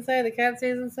stays inside. The cat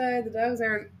stays inside. The dogs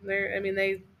aren't there. I mean,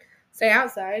 they stay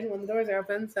outside when the doors are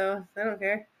open. So I don't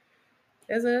care.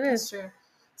 That's what it is. That's true.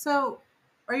 So,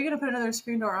 are you going to put another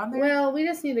screen door on there? Well, we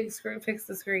just need to fix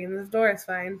the screen. The door is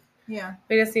fine. Yeah.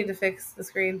 We just need to fix the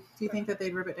screen. Do you think that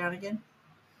they'd rip it down again?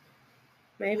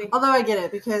 Maybe. Although I get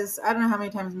it, because I don't know how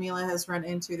many times Mila has run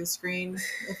into the screen.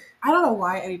 I don't know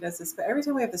why Eddie does this, but every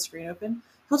time we have the screen open,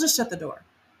 he'll just shut the door.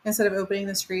 Instead of opening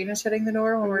the screen and shutting the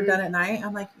door when we're done at night,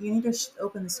 I'm like, you need to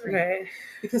open the screen. Right.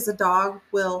 Because the dog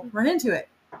will run into it.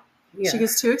 Yeah. She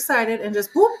gets too excited and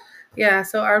just whoop. Yeah,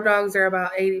 so our dogs are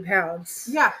about 80 pounds.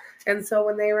 Yeah. And so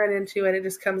when they run into it, it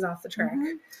just comes off the track.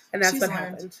 Mm-hmm. And that's what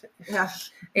happened. Yeah.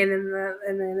 And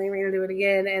then they ran into it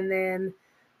again, and then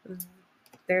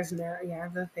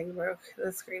the thing broke.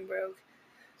 The screen broke.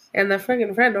 And the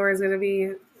freaking front door is going to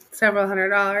be several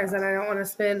 $100s, and I don't want to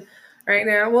spend right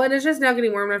now. Well, and it's just now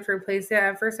getting warm enough to replace it.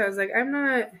 At first, I was like, I'm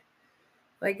not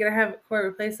going to have Corey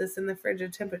replace this in the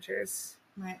frigid temperatures.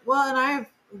 Right. Well, and I have,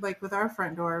 with our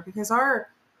front door, because our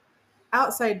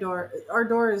outside door, our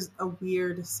door is a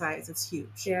weird size. It's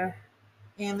huge. Yeah.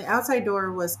 And the outside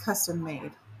door was custom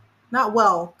made. Not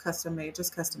custom made,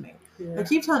 just custom made. Yeah. I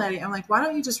keep telling Eddie, I'm like, why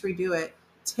don't you just redo it?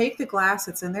 Take the glass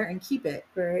that's in there and keep it.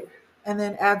 Right. And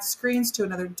then add screens to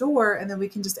another door, and then we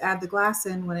can just add the glass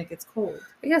in when it gets cold.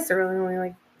 I guess they're really only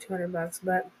like $200,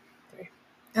 but.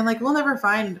 And we'll never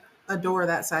find a door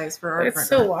that size for our front door. It's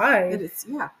so wide. It's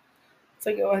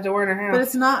like a door and a half. But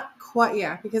it's not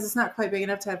quite, because it's not quite big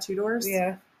enough to have two doors.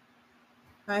 Yeah.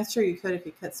 I'm sure you could if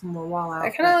you cut some more wall out.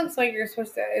 It kind of looks like you're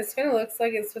supposed to. It kind of looks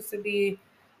like it's supposed to be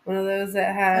one of those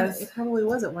that has. And it probably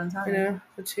was at one time. You know,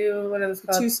 the two. What are those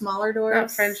called? Two smaller doors.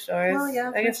 Not French doors. Well,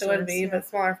 yeah, I guess it would be, but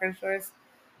smaller French doors.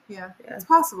 Yeah, it's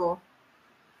possible.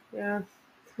 Yeah,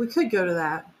 we could go to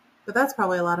that, but that's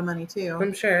probably a lot of money too.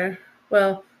 I'm sure.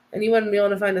 Well, and you wouldn't be able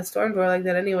to find a storm door like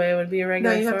that anyway. It would be a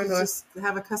regular storm door. No, you have to just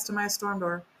have a customized storm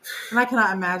door, and I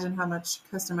cannot imagine how much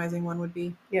customizing one would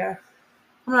be. Yeah.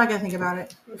 I'm not going to think about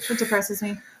it. It depresses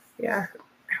me. Yeah.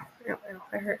 Ow,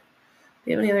 I hurt. Do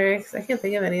you have any other aches? I can't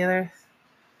think of any other.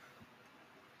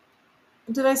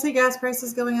 Did I say gas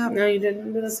prices going up? No, you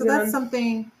didn't. So that's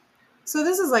something. So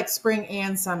this is like spring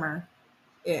and summer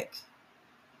ick.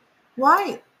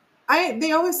 Why?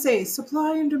 They always say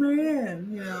supply and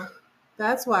demand,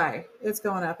 That's why it's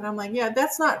going up. And I'm like, yeah,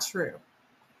 that's not true.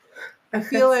 I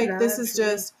feel like this is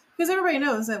just... Because everybody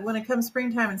knows that when it comes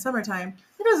springtime and summertime,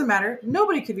 it doesn't matter.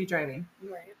 Nobody could be driving.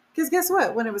 Right. Because guess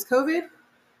what? When it was COVID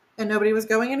and nobody was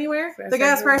going anywhere, the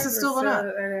gas prices still went up.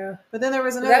 I know. But then there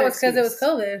was another That was because it was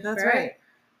COVID. That's right.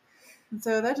 And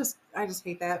so I just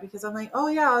hate that because I'm like, oh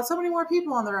yeah, so many more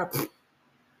people on the road.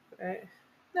 Right.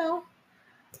 No.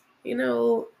 You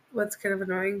know what's kind of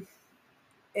annoying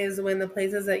is when the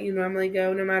places that you normally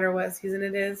go, no matter what season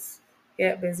it is,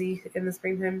 get busy in the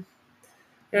springtime.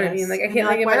 You know what I mean? Like I can't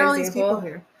think of an example.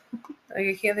 Here?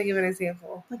 I can't think of an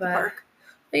example. Like the park.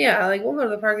 But yeah, we'll go to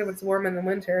the park if it's warm in the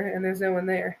winter and there's no one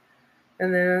there.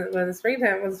 And then when the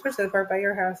springtime, especially the park by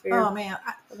your house. Oh man,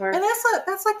 and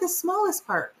that's like the smallest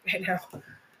park. I know.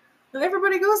 And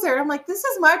everybody goes there. And I'm like, this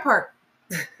is my park.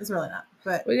 It's really not,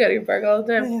 but we go to your park all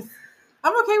the time.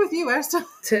 I'm okay with you. I still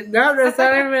no, that's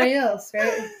not everybody else,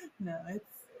 right? No,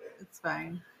 it's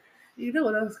fine. You know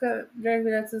what else drives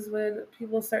me nuts is when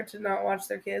people start to not watch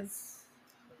their kids.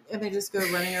 And they just go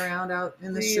running around out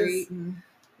in the street.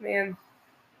 Man.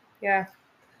 Yeah.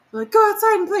 They're like, go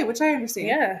outside and play, which I understand.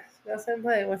 Yeah. Go outside and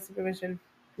play. What's the permission?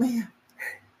 Yeah.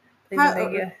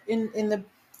 In the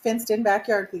fenced-in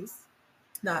backyard, please.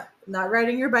 Not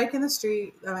riding your bike in the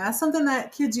street. I mean, that's something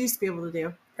that kids used to be able to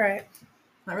do. Right.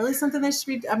 Not really something they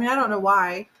should be... I mean, I don't know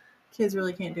why kids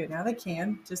really can't do it now. They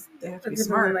can. Just they have to be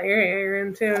smart. In the area you're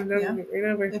in, too.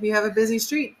 Remember. If you have a busy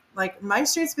street. Like, my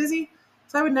street's busy,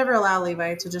 so I would never allow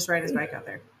Levi to just ride his bike out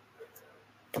there.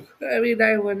 I mean,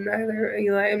 I wouldn't either.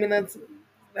 Eli, I mean,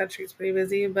 that street's pretty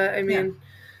busy, but I mean,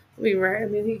 he can ride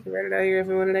it out here if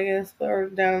he wanted, I guess, or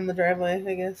down the driveway,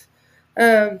 I guess.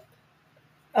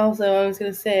 Also, I was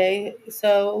going to say,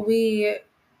 so we,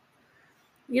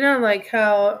 like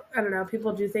how, I don't know,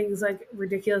 people do things like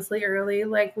ridiculously early.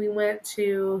 Like we went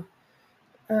to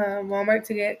Walmart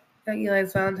to get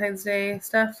Eli's Valentine's Day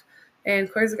stuff,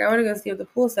 And Corey's like, I want to go see if the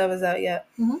pool stuff is out yet.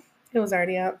 Mm-hmm. It was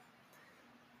already out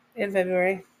in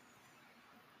February.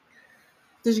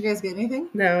 Did you guys get anything?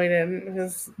 No, we didn't.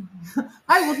 Because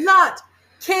I will not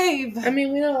cave. I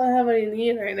mean, we don't have any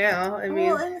need right now. I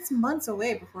mean, and it's months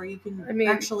away before you can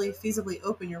actually feasibly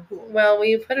open your pool. Well,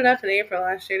 we put it up in April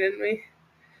last year, didn't we?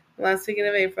 Last weekend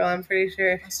of April, I'm pretty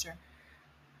sure. That's true.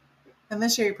 And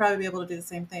this year you'll probably be able to do the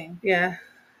same thing. Yeah.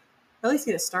 At least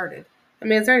get it started. I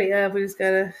mean, it's already up. We just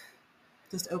gotta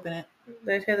just open it.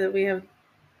 Did I tell you that we have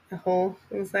a hole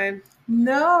inside?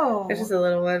 No. It's just a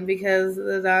little one because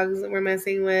the dogs were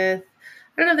messing with.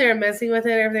 I don't know if they were messing with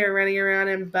it or if they were running around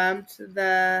and bumped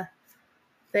the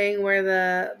thing where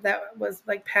that was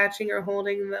like patching or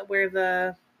holding where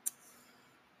the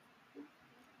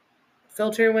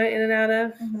filter went in and out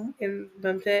of, and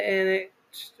bumped it, and it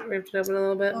ripped it open a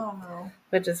little bit. Oh no.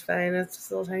 Which is fine. It's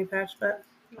just a little tiny patch, but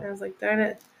I was like, darn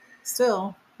it.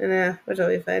 Still. Yeah, which will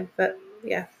be fine. But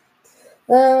yeah.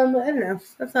 I don't know.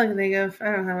 That's all I can think of.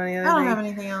 I don't have any other. I don't have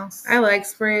anything else. I like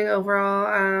spring overall.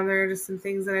 There are just some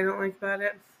things that I don't like about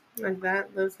it, like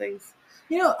those things.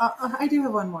 You know, I do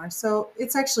have one more. So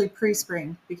it's actually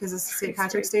pre-spring because it's the St.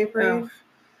 Patrick's Day parade. Oh.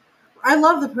 I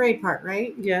love the parade part,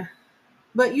 right? Yeah.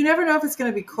 But you never know if it's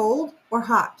going to be cold or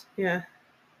hot. Yeah.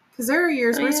 Because there are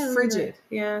years where it's frigid.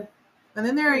 Yeah. And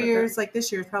then there are years like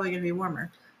this year is probably going to be warmer.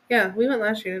 Yeah, we went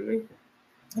last year, didn't we?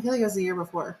 I feel like it was the year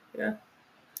before. Yeah.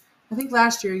 I think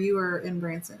last year you were in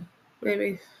Branson.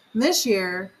 Maybe. And this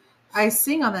year, I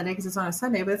sing on that day because it's on a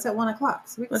Sunday, but it's at 1 o'clock.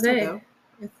 So we can still go.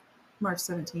 It's March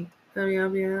 17th. Oh, yeah, I'll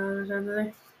be out of town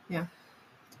today. Yeah.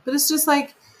 But it's just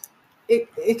like,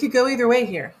 it could go either way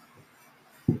here.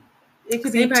 It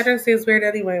could St. Patrick's Day is weird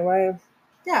anyway. Why?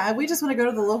 Yeah, we just want to go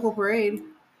to the local parade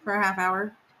for a half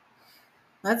hour.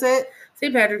 That's it.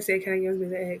 St. Patrick's Day kind of gives me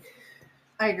the ick.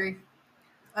 I agree.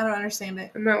 I don't understand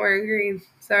it. I'm not wearing green.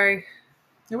 Sorry.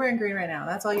 You're wearing green right now.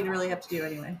 That's all you really have to do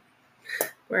anyway.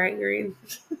 Bright green.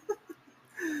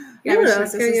 You know what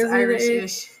else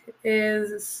Irish-ish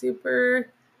is super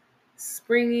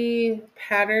springy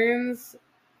patterns,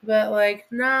 but like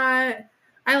not.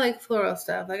 I like floral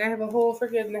stuff. Like I have a whole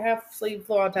freaking half sleeve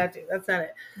floral tattoo. That's not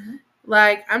it. Mm-hmm.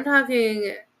 Like I'm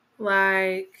talking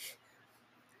like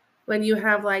when you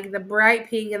have like the bright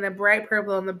pink and the bright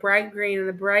purple and the bright green and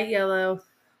the bright yellow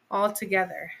all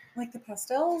together. Like the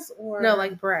pastels or? No,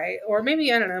 like bright. Or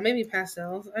maybe, I don't know, maybe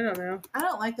pastels. I don't know. I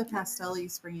don't like the pastel-y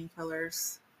springy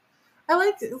colors.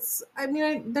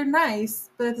 They're nice,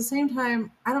 but at the same time,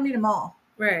 I don't need them all.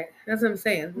 Right. That's what I'm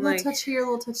saying. A little touch here,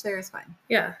 a little touch there is fine.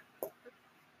 Yeah.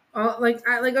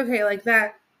 Okay, like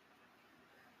that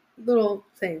little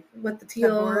thing with the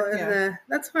teal and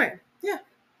that's fine. Yeah.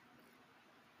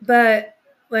 But,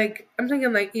 like, I'm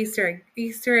thinking like Easter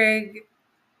egg,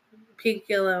 pink,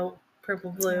 yellow,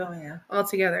 purple, blue, all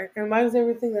together. And why does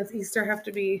everything that's Easter have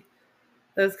to be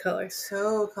those colors?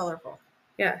 So colorful.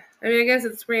 Yeah. I mean, I guess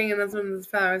it's spring and that's when the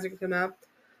flowers are going to come out.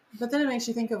 But then it makes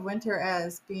you think of winter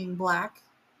as being black.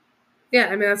 Yeah,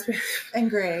 I mean, that's... and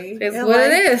gray. It's what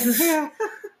it is. Yeah.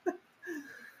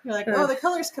 You're like, the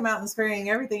colors come out in spring.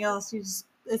 Everything else,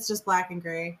 it's just black and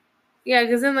gray. Yeah,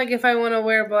 because then, like, if I want to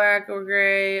wear black or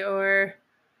gray or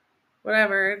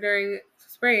whatever during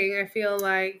spring, I feel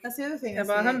like... That's the other thing.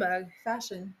 About humbug.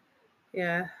 Fashion.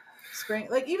 Yeah. Spring.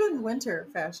 Like, even winter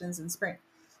fashions in spring.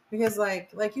 Because, like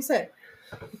you said,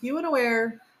 if you want to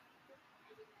wear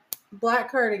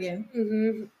black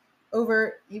cardigan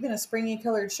over even a springy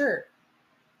colored shirt,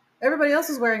 everybody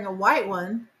else is wearing a white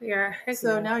one. Yeah.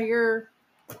 So now you're,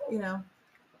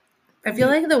 I feel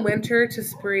like the winter to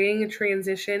spring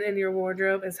transition in your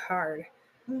wardrobe is hard.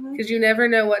 Because you never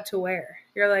know what to wear.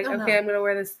 You're like, I'm going to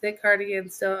wear this thick cardigan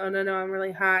still. Oh, no, I'm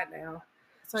really hot now.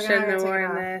 So shouldn't have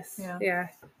worn this. Yeah.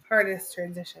 Hardest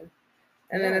transition.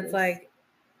 And then it's like,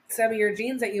 some of your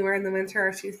jeans that you wear in the winter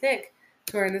are too thick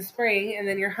to wear in the spring, and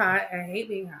then you're hot. I hate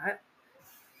being hot.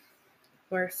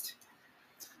 Worst.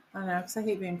 I don't know, because I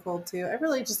hate being cold too. I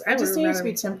just need to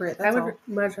be temperate. That's all.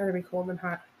 Much rather be cold than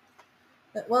hot.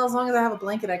 Well, as long as I have a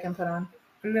blanket I can put on.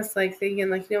 I'm just like thinking,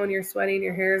 like, when you're sweaty and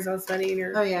your hair is all sweaty and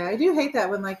you're... Oh yeah, I do hate that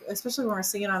when, like, especially when we're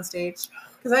singing on stage,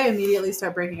 because I immediately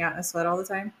start breaking out in a sweat all the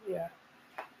time. Yeah.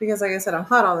 Because, like I said, I'm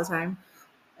hot all the time,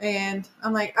 and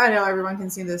I'm like, I know everyone can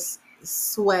see this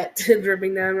sweat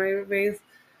dripping down my face.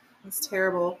 It's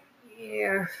terrible.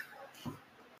 Yeah.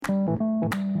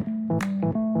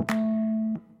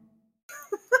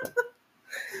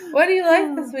 What do you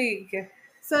like this week?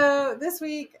 So this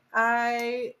week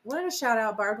I wanted to shout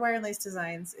out Barbed Wire and Lace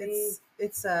Designs.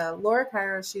 It's Laura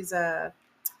Cairo. She's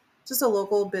just a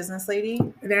local business lady.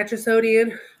 An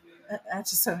Atchison.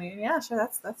 Atchison. Yeah, sure.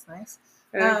 That's nice.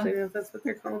 I don't actually know if that's what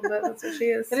they're called, but that's what she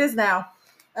is. It is now.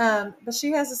 But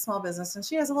she has a small business, and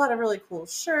she has a lot of really cool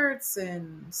shirts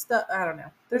and stuff. I don't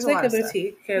know. There's it's a lot of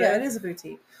boutique. Yeah, it is a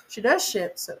boutique. She does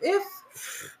ship. So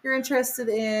if you're interested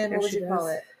in, what would you call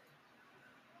it?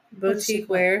 Boutique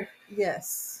wear.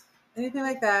 Yes. Anything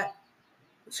like that.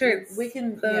 Shirts. We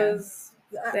can, clothes,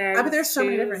 bags, I mean, there's so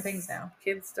shoes, many different things now.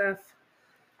 Kid stuff.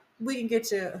 We can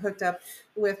get you hooked up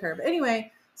with her. But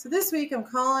anyway, so this week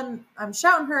I'm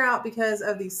shouting her out because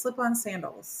of these slip-on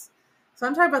sandals. So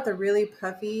I'm talking about the really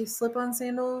puffy slip-on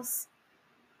sandals.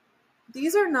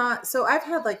 These are not, so I've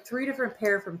had like 3 different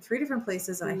pair from 3 different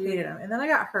places and I hated them. And then I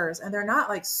got hers and they're not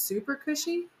like super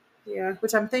cushy. Yeah.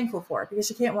 Which I'm thankful for because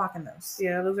you can't walk in those.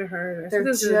 Yeah, those are hard. They're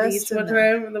just the beach one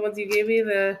time, the ones you gave me,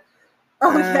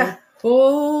 yeah.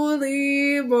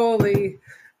 Holy moly.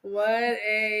 What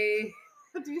a.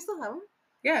 Do you still have them?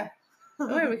 Yeah. I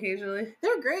wear them occasionally.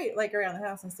 They're great, like around the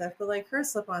house and stuff, but like her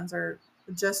slip-ons are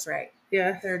just right.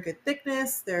 Yeah. They're a good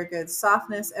thickness, they're a good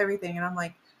softness, everything. And I'm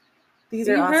like, these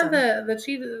are awesome. You have the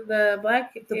cheetah, the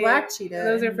black cheetah.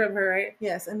 Those are from her, right?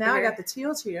 Yes, and now I got the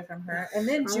teal cheetah from her. And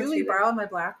then Julie borrowed my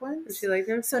black ones. And she liked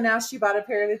them? So now she bought a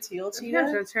pair of the teal cheetah.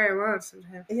 I'm going to try them on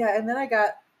sometime. Yeah, and then I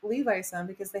got Levi some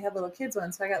because they had little kids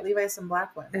ones, so I got Levi some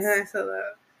black ones. Yeah, I saw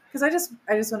that. Because I just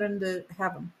wanted him to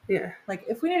have them. Yeah. Like,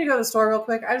 if we need to go to the store real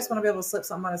quick, I just want to be able to slip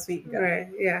something on his feet and go. Right,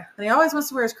 yeah. And he always wants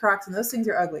to wear his Crocs, and those things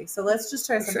are ugly. So let's just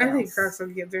try something else. I think Crocs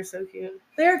on kids are so cute.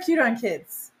 They are cute on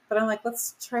kids. But I'm like,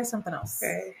 let's try something else.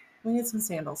 Right. We need some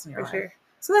sandals in your life. Sure.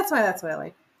 So that's what I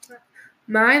like.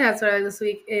 Mine, that's what I like this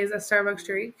week, is a Starbucks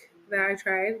drink that I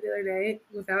tried the other day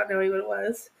without knowing what it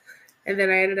was. And then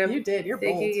I ended up You're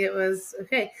thinking bold. It was,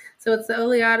 okay. So it's the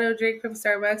Oleato drink from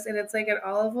Starbucks, and it's like an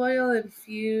olive oil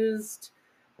infused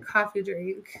coffee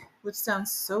drink. Which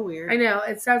sounds so weird. I know,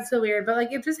 it sounds so weird, but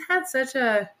like it just had such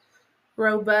a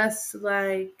robust,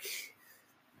 like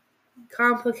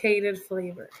complicated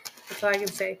flavor. That's all I can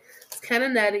say. It's kind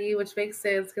of nutty, which makes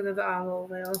sense because of the olive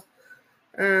oil.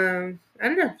 I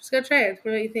don't know. Just go try it.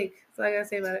 What do you think? That's all I gotta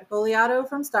say about it. Oleato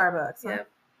from Starbucks. Huh? Yep.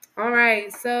 All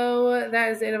right. So that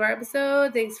is the end of our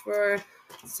episode. Thanks for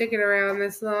sticking around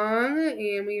this long,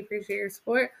 and we appreciate your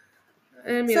support.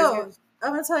 I'm gonna tell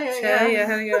you,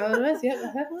 how to get a hold of us.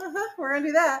 Yep. We're gonna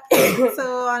do that.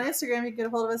 So on Instagram, you can get a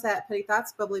hold of us at Petty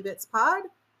Thoughts Bubbly Bits Pod,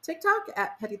 TikTok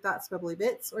at Petty Thoughts Bubbly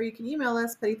Bits, or you can email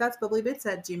us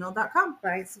pettythoughtsbubblybits@gmail.com.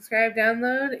 Like, subscribe,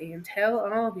 download, and tell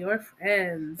all of your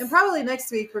friends. And probably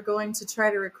next week we're going to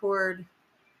try to record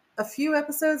a few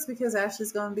episodes because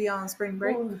Ashley's going to be on spring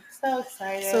break. Ooh, so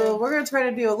excited! So we're going to try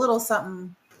to do a little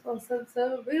something.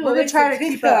 So we're going to try to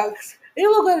keep up. Maybe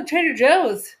we'll go to Trader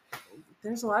Joe's.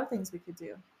 There's a lot of things we could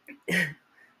do.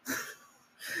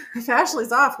 If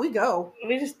Ashley's off, we go.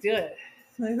 We just do it.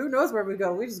 Who knows where we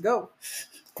go? We just go.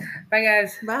 Bye,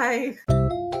 guys. Bye.